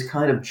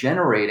kind of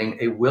generating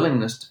a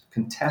willingness to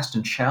contest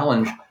and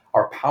challenge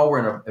our power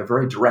in a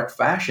very direct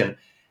fashion.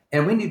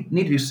 And we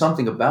need to do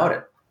something about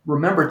it.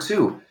 Remember,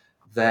 too,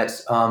 that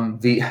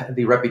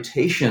the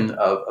reputation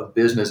of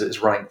business is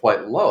running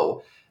quite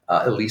low,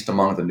 at least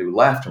among the New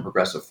Left and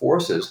progressive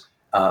forces.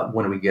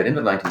 When we get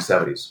into the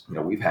 1970s,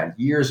 we've had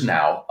years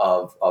now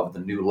of the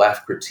New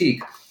Left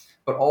critique,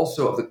 but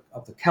also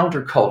of the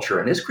counterculture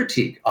and its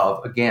critique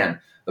of, again,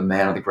 the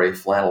man in the gray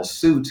flannel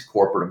suit,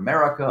 corporate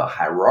America, a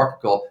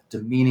hierarchical,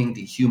 demeaning,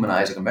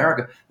 dehumanizing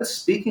America. That's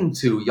speaking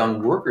to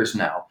young workers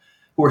now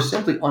who are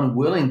simply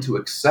unwilling to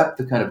accept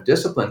the kind of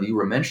discipline that you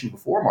were mentioning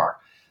before, Mark,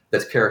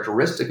 that's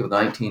characteristic of the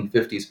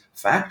 1950s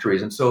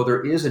factories. And so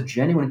there is a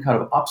genuine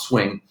kind of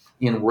upswing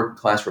in working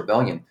class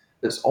rebellion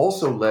that's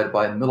also led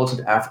by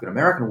militant African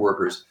American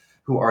workers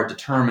who are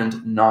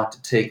determined not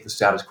to take the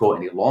status quo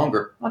any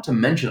longer, not to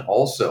mention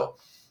also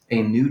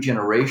a new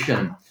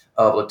generation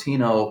of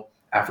Latino,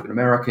 African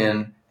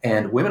American,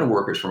 and women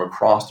workers from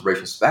across the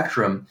racial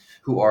spectrum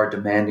who are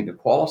demanding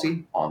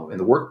equality in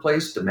the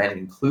workplace, demanding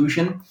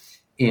inclusion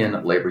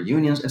in labor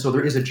unions. And so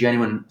there is a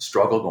genuine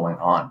struggle going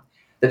on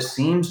that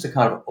seems to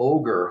kind of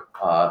augur,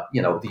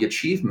 the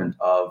achievement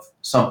of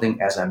something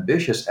as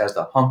ambitious as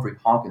the Humphrey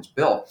Hawkins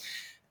bill.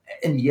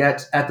 And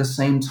yet, at the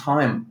same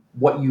time,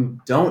 what you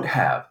don't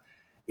have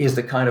is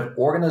the kind of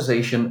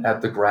organization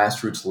at the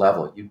grassroots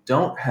level. You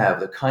don't have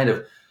the kind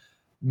of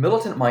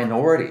militant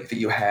minority that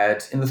you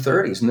had in the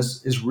 30s. And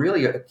this is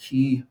really a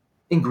key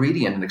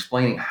ingredient in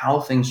explaining how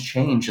things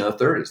changed in the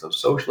 30s. Those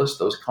socialists,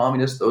 those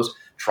communists, those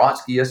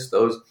Trotskyists,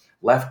 those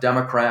left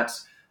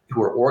Democrats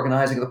who were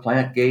organizing at the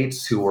plant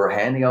gates, who were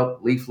handing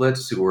out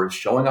leaflets, who were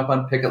showing up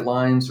on picket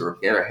lines or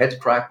getting their heads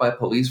cracked by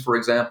police, for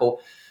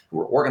example, who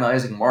were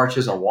organizing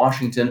marches on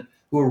Washington,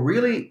 who were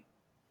really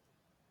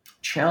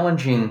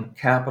challenging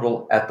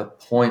capital at the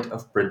point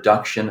of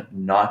production,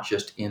 not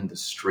just in the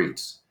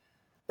streets.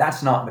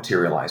 That's not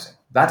materializing.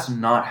 That's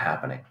not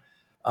happening.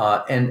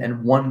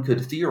 And one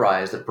could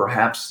theorize that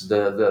perhaps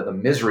the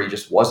misery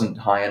just wasn't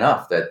high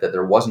enough, that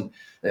there wasn't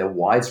a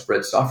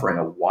widespread suffering,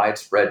 a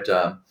widespread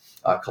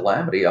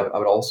calamity. I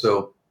would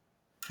also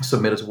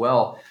submit as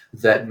well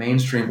that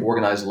mainstream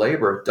organized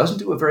labor doesn't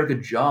do a very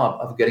good job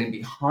of getting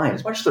behind,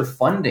 as much as they're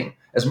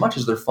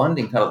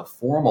funding kind of the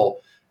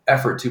formal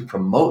effort to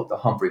promote the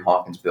Humphrey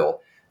Hawkins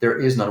bill. There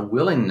is an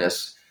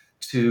unwillingness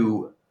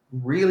to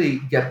really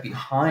get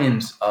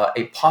behind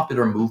a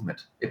popular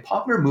movement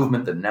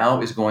that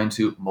now is going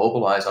to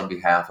mobilize on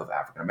behalf of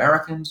African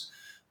Americans,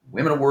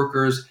 women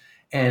workers,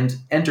 and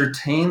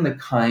entertain the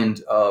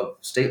kind of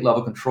state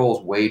level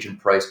controls, wage and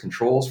price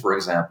controls, for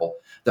example,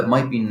 that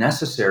might be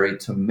necessary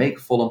to make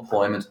full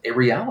employment a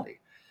reality.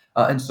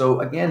 And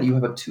so, again, you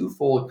have a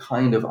twofold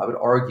kind of, I would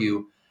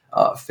argue,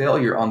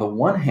 failure on the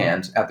one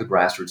hand at the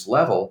grassroots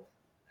level,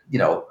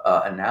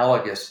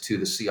 analogous to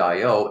the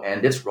CIO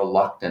and its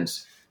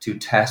reluctance to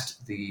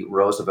test the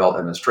Roosevelt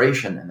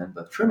administration and then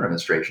the Truman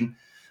administration,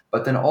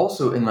 but then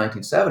also in the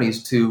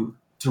 1970s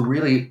to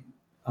really,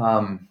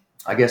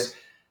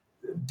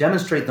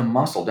 demonstrate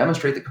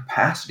the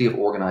capacity of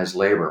organized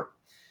labor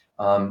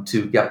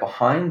to get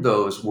behind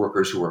those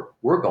workers who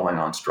were going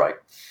on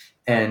strike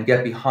and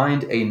get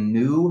behind a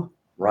new,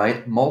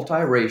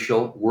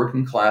 multiracial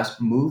working class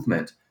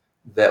movement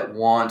that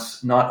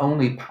wants not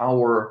only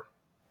power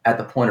at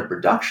the point of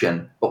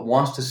production, but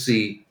wants to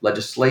see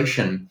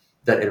legislation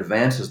that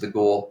advances the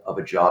goal of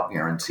a job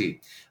guarantee.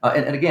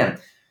 And again,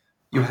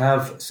 you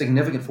have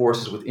significant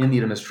forces within the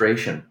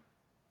administration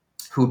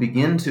who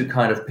begin to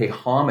kind of pay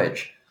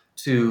homage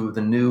to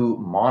the new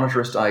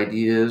monetarist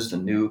ideas, the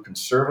new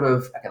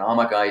conservative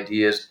economic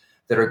ideas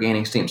that are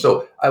gaining steam.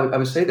 So I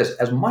would say this,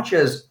 as much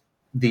as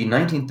the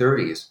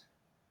 1930s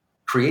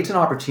creates an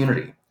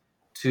opportunity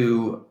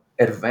to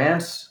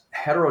advance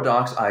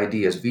heterodox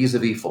ideas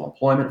vis-a-vis full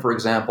employment, for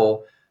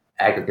example,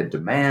 aggregate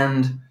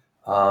demand,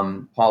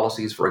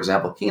 policies, for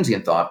example,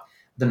 Keynesian thought,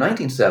 the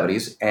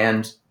 1970s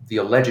and the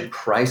alleged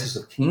crisis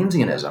of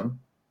Keynesianism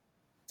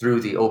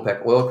through the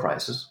OPEC oil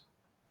crisis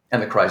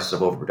and the crisis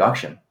of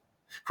overproduction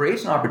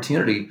creates an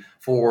opportunity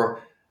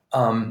for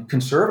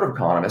conservative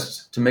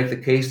economists to make the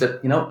case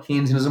that,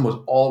 Keynesianism was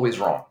always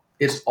wrong.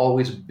 It's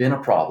always been a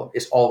problem.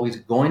 It's always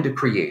going to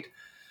create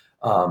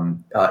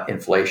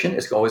inflation.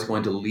 It's always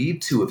going to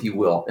lead to, if you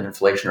will, an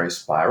inflationary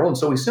spiral. And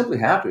so we simply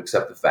have to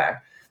accept the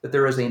fact that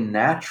there is a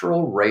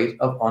natural rate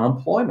of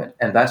unemployment.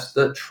 And that's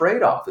the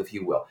trade-off, if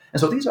you will. And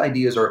so these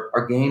ideas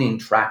are gaining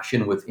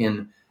traction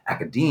within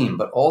academia,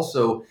 but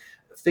also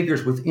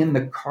figures within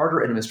the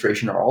Carter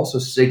administration are also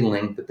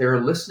signaling that they're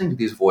listening to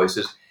these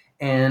voices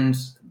and,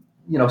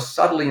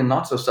 subtly and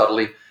not so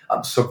subtly,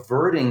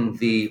 subverting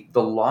the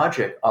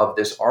logic of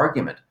this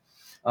argument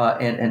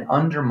and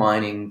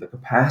undermining the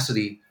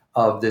capacity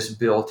of this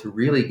bill to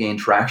really gain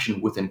traction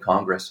within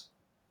Congress.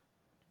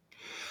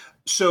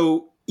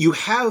 So you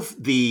have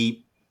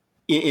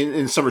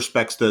in some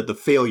respects, the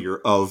failure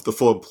of the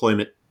full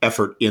employment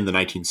effort in the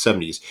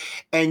 1970s.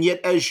 And yet,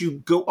 as you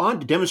go on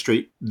to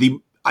demonstrate, the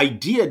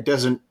idea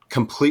doesn't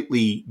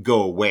completely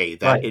go away,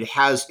 that it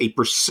has a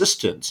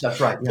persistence. That's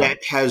right. Yeah.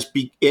 That has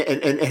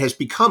and has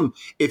become,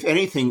 if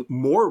anything,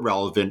 more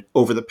relevant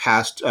over the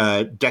past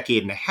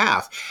decade and a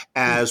half,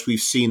 as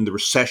we've seen the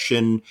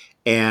recession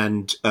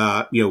and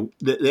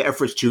the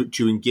efforts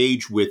to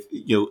engage with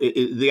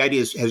the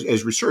idea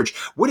has resurged.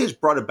 What has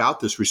brought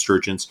about this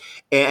resurgence,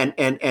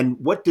 and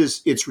what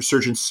does its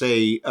resurgence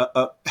say?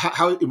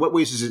 How in what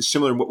ways is it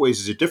similar? In what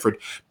ways is it different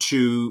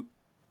to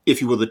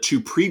if you will, the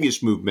two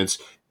previous movements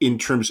in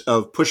terms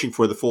of pushing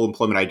for the full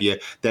employment idea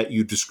that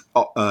you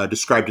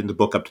described in the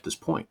book up to this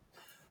point?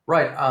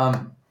 Right.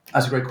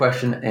 That's a great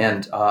question.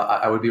 And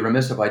I would be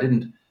remiss if I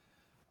didn't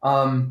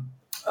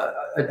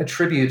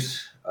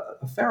attribute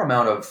a fair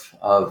amount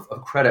of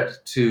credit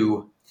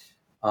to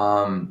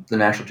the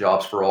National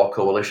Jobs for All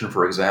Coalition,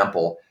 for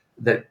example,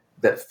 that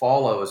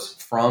follows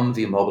from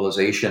the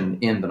mobilization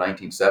in the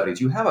 1970s.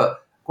 You have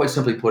quite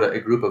simply put, a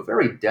group of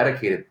very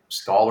dedicated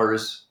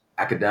scholars,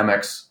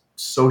 academics,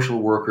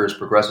 social workers,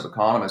 progressive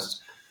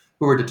economists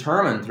who were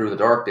determined through the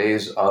dark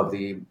days of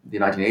the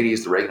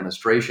 1980s, the Reagan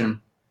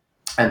administration,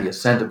 and the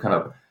ascent of kind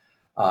of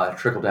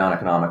trickle-down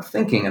economic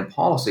thinking and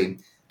policy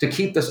to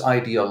keep this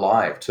idea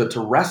alive, to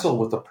wrestle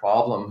with the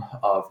problem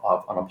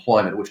of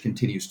unemployment, which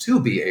continues to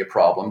be a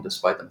problem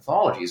despite the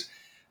mythologies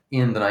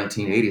in the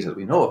 1980s. As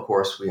we know, of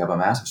course, we have a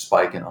massive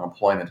spike in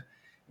unemployment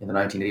in the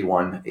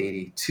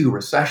 1981-82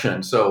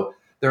 recession. So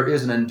there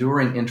is an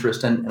enduring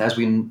interest, and as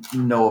we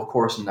know, of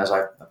course, and as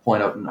I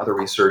point out in other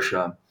research,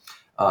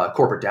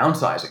 corporate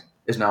downsizing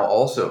is now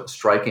also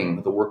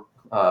striking the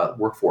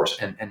workforce,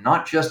 and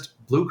not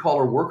just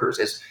blue-collar workers.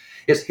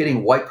 It's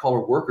hitting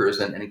white-collar workers,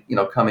 and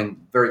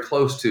coming very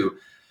close to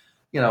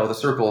the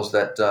circles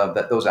that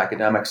those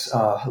academics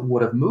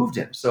would have moved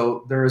in.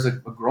 So there is a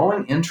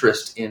growing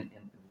interest in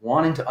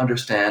wanting to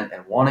understand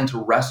and wanting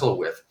to wrestle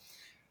with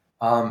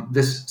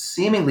this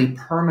seemingly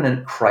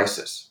permanent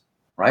crisis,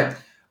 right?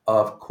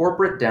 Of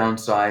corporate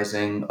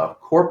downsizing, of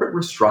corporate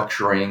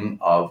restructuring,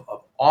 of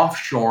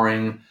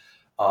offshoring,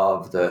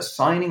 of the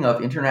signing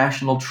of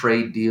international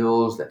trade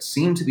deals that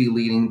seem to be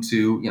leading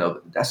to,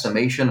 the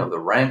decimation of the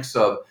ranks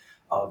of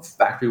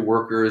factory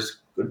workers,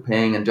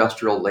 good-paying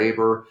industrial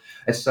labor,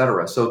 et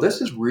cetera. So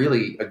this is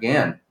really,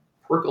 again,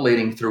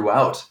 percolating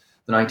throughout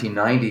the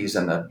 1990s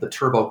and the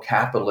turbo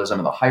capitalism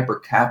and the hyper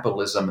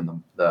capitalism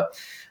and the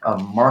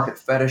market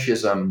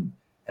fetishism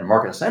and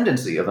market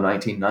ascendancy of the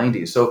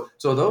 1990s.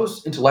 So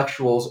those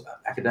intellectuals,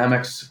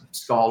 academics,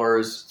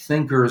 scholars,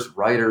 thinkers,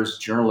 writers,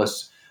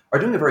 journalists are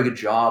doing a very good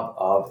job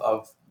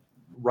of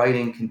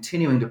writing,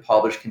 continuing to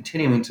publish,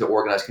 continuing to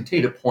organize,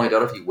 continue to point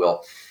out, if you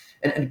will,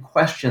 and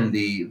question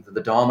the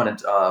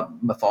dominant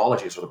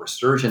mythologies or the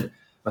resurgent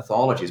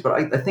mythologies. But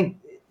I think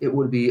it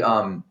would be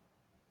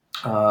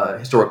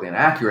historically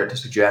inaccurate to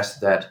suggest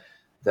that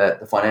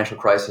the financial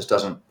crisis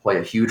doesn't play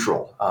a huge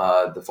role.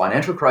 The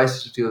financial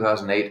crisis of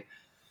 2008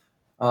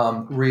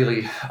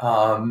 really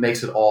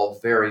makes it all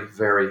very,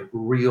 very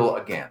real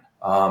again.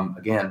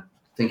 Again,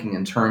 thinking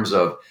in terms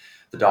of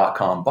the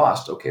dot-com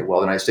bust. Okay,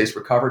 well, the United States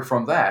recovered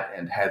from that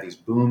and had these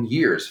boom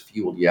years,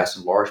 fueled, yes,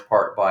 in large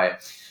part by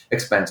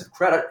expensive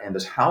credit and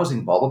this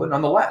housing bubble, but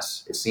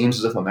nonetheless, it seems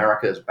as if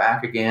America is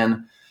back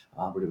again.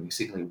 We're doing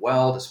exceedingly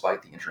well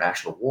despite the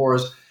international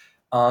wars.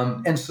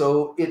 And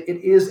so it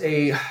is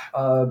a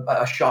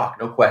shock,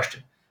 no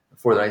question,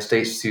 for the United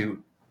States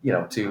to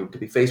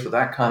be faced with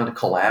that kind of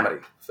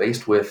calamity,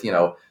 faced with,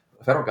 a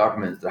federal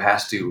government that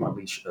has to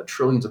unleash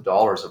trillions of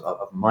dollars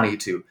of money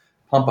to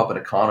pump up an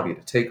economy,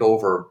 to take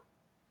over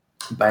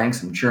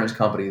banks and insurance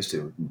companies,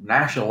 to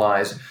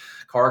nationalize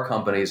car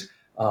companies,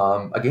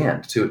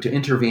 again, to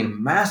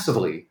intervene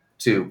massively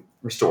to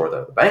restore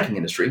the banking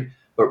industry,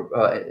 but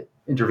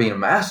intervene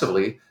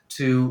massively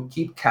to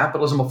keep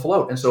capitalism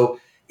afloat. And so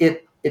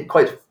it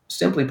quite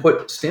simply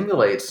put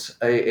stimulates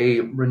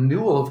a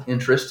renewal of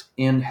interest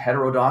in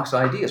heterodox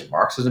ideas.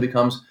 Marxism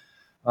becomes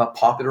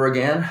popular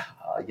again.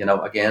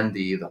 Again,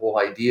 the whole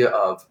idea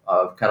of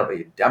kind of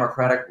a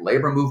democratic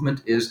labor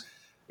movement is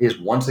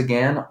once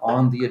again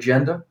on the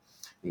agenda.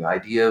 The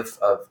idea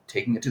of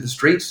taking it to the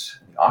streets,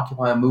 the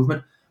Occupy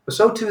movement, but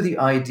so too the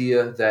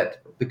idea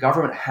that the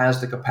government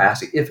has the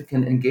capacity, if it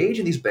can engage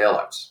in these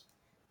bailouts,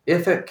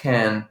 if it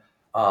can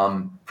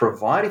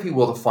provide, if you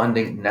will, the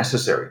funding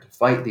necessary to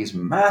fight these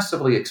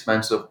massively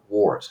expensive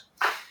wars,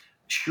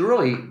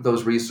 surely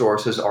those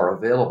resources are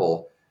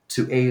available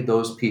to aid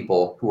those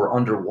people who are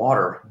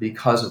underwater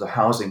because of the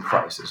housing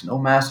crisis. No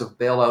massive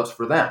bailouts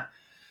for them,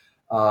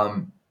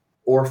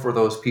 or for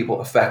those people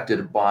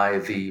affected by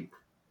the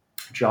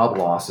job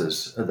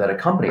losses that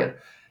accompany it.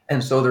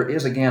 And so there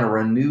is, again, a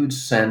renewed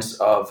sense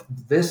of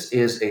this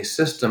is a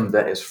system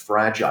that is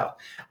fragile.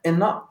 And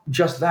not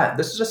just that,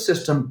 this is a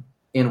system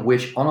in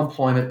which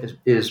unemployment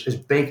is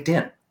baked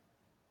in.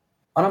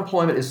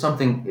 Unemployment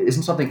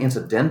isn't something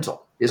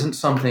incidental, isn't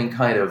something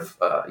kind of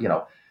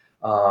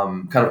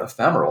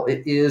ephemeral.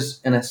 It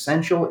is an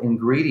essential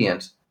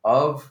ingredient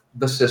of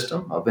the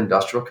system of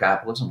industrial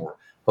capitalism or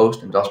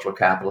post-industrial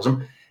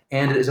capitalism,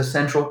 and it is a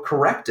central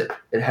corrective.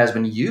 It has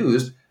been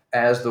used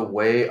as the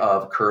way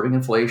of curbing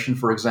inflation,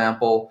 for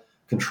example,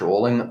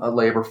 controlling a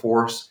labor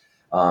force,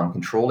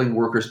 controlling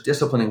workers,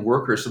 disciplining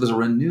workers. So there's a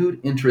renewed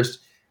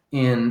interest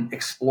in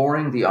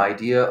exploring the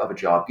idea of a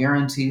job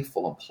guarantee,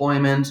 full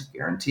employment,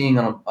 guaranteeing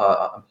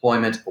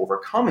employment,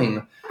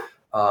 overcoming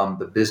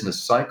the business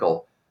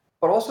cycle,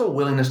 but also a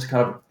willingness to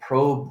kind of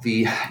probe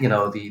the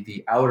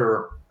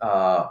outer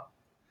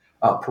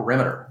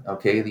perimeter,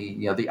 okay,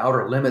 the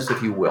outer limits,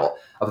 if you will,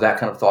 of that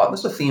kind of thought. And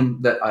this is a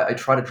theme that I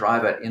try to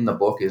drive at in the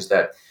book, is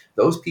that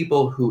those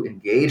people who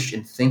engaged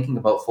in thinking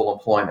about full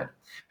employment,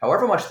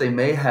 however much they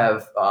may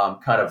have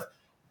kind of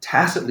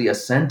tacitly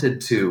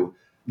assented to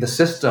the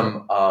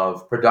system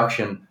of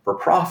production for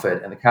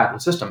profit and the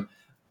capitalist system,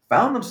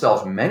 found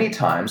themselves many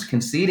times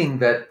conceding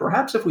that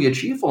perhaps if we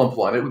achieve full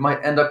employment, we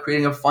might end up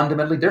creating a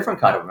fundamentally different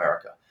kind of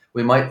America.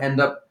 We might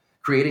end up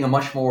creating a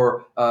much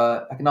more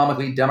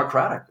economically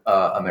democratic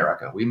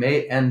America. We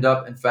may end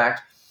up, in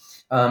fact,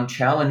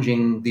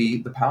 challenging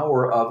the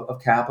power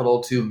of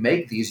capital to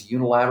make these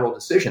unilateral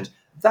decisions.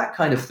 That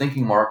kind of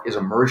thinking, Mark, is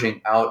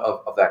emerging out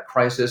of that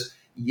crisis.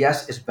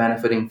 Yes, it's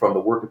benefiting from the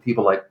work of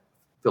people like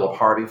Philip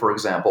Harvey, for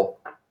example,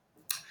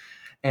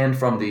 and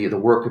from the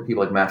work of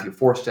people like Matthew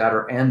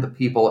Forstater and the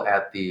people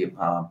at the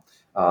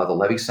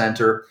Levy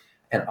Center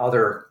and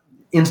other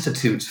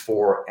institutes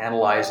for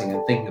analyzing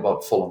and thinking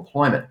about full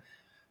employment.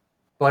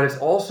 But it's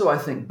also, I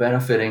think,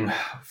 benefiting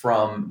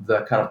from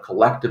the kind of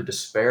collective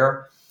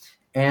despair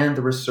and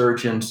the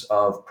resurgence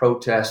of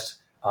protest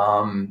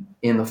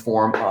in the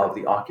form of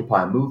the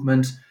Occupy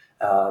movement,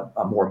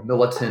 a more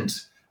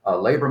militant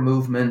labor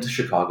movement,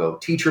 Chicago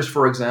teachers,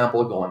 for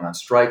example, going on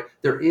strike.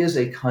 There is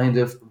a kind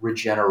of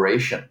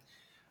regeneration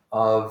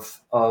of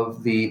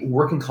the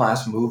working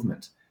class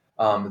movement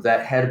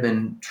that had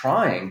been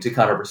trying to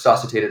kind of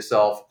resuscitate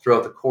itself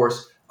throughout the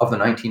course of the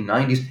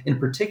 1990s, in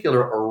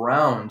particular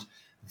around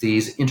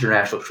these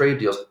international trade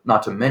deals,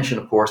 not to mention,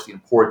 of course, the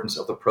importance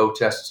of the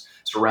protests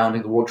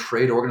surrounding the World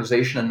Trade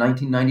Organization in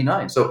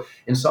 1999. So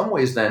in some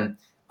ways, then,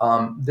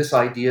 this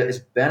idea is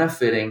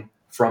benefiting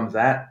from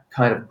that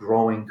kind of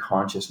growing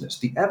consciousness.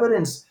 The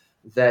evidence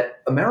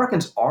that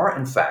Americans are,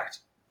 in fact,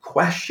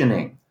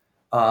 questioning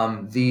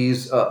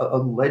these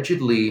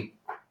allegedly,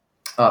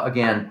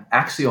 again,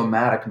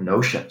 axiomatic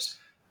notions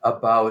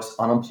about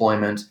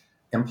unemployment,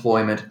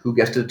 employment, who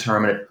gets to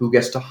determine it, who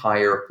gets to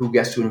hire, who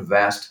gets to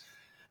invest,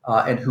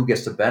 and who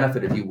gets to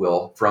benefit, if you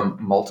will, from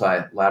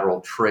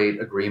multilateral trade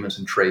agreements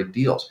and trade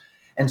deals.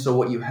 And so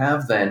what you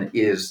have then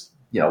is,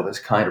 this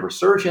kind of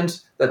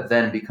resurgence that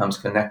then becomes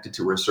connected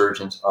to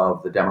resurgence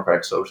of the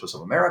Democratic Socialists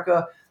of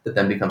America, that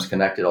then becomes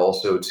connected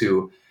also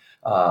to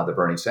the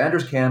Bernie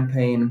Sanders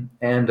campaign,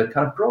 and a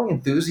kind of growing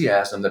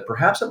enthusiasm that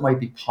perhaps it might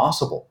be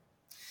possible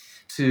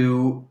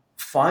to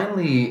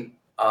finally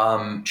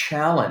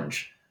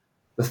challenge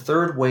the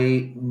third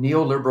way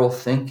neoliberal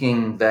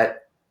thinking that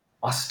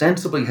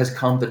ostensibly has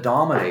come to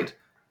dominate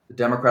the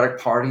Democratic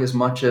Party as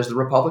much as the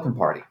Republican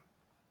Party.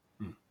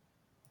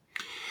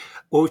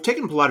 Well, we've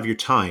taken up a lot of your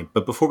time,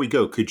 but before we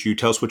go, could you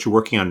tell us what you're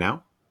working on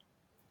now?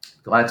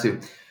 Glad to.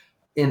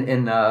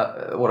 In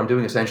what I'm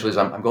doing essentially is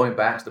I'm going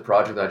back to the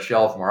project that I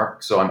shelved,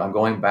 Mark. So I'm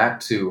going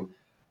back to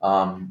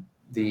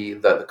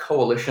the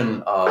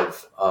coalition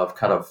of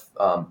kind of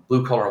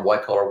blue collar and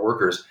white collar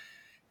workers,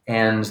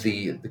 and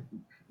the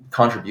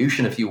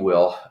contribution, if you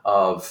will,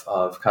 of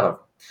kind of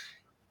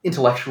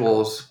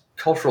intellectuals,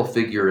 cultural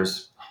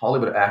figures,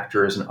 Hollywood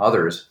actors, and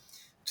others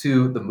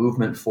to the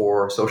movement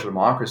for social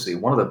democracy.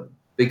 One of the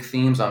big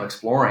themes I'm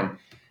exploring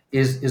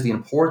is the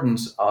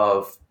importance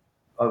of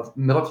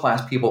middle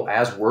class people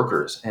as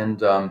workers,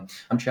 and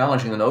I'm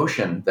challenging the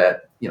notion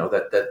that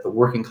that the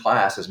working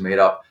class is made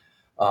up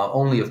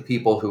only of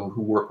people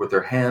who work with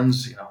their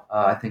hands.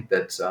 I think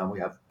that we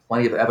have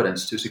plenty of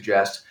evidence to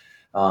suggest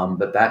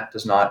that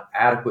does not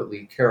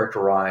adequately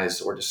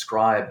characterize or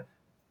describe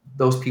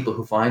those people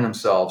who find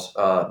themselves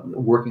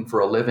working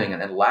for a living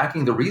and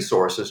lacking the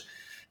resources,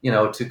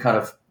 to kind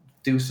of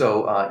do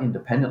so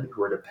independently,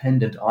 who are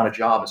dependent on a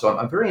job. And so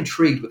I'm very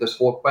intrigued with this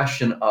whole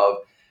question of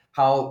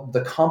how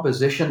the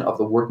composition of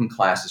the working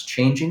class is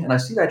changing. And I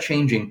see that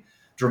changing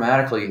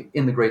dramatically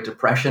in the Great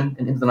Depression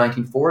and into the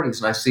 1940s.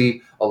 And I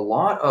see a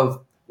lot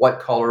of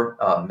white-collar,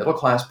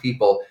 middle-class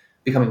people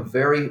becoming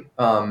very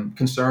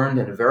concerned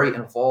and very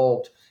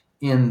involved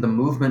in the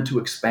movement to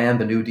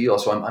expand the New Deal.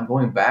 So I'm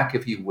going back,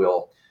 if you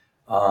will,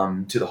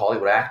 to the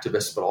Hollywood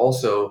activists, but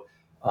also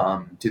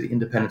to the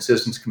Independent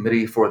Citizens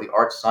Committee for the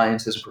Arts,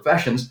 Sciences, and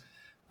Professions,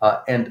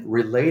 and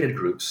related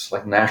groups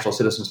like National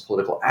Citizens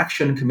Political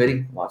Action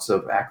Committee, lots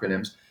of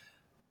acronyms,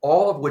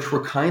 all of which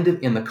were kind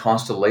of in the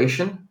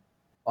constellation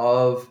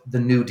of the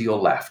New Deal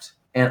left,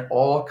 and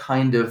all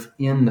kind of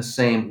in the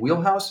same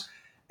wheelhouse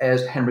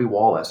as Henry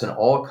Wallace, and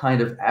all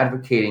kind of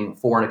advocating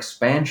for an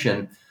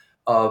expansion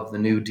of the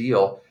New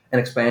Deal, an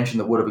expansion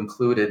that would have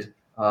included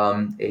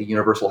a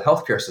universal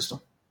healthcare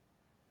system.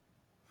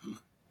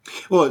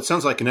 Well, it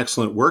sounds like an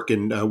excellent work,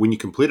 and when you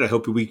complete it, I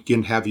hope we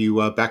can have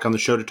you back on the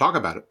show to talk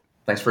about it.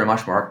 Thanks very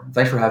much, Mark.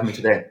 Thanks for having me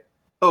today.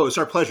 Oh, it's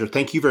our pleasure.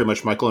 Thank you very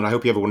much, Michael, and I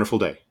hope you have a wonderful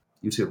day.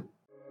 You too.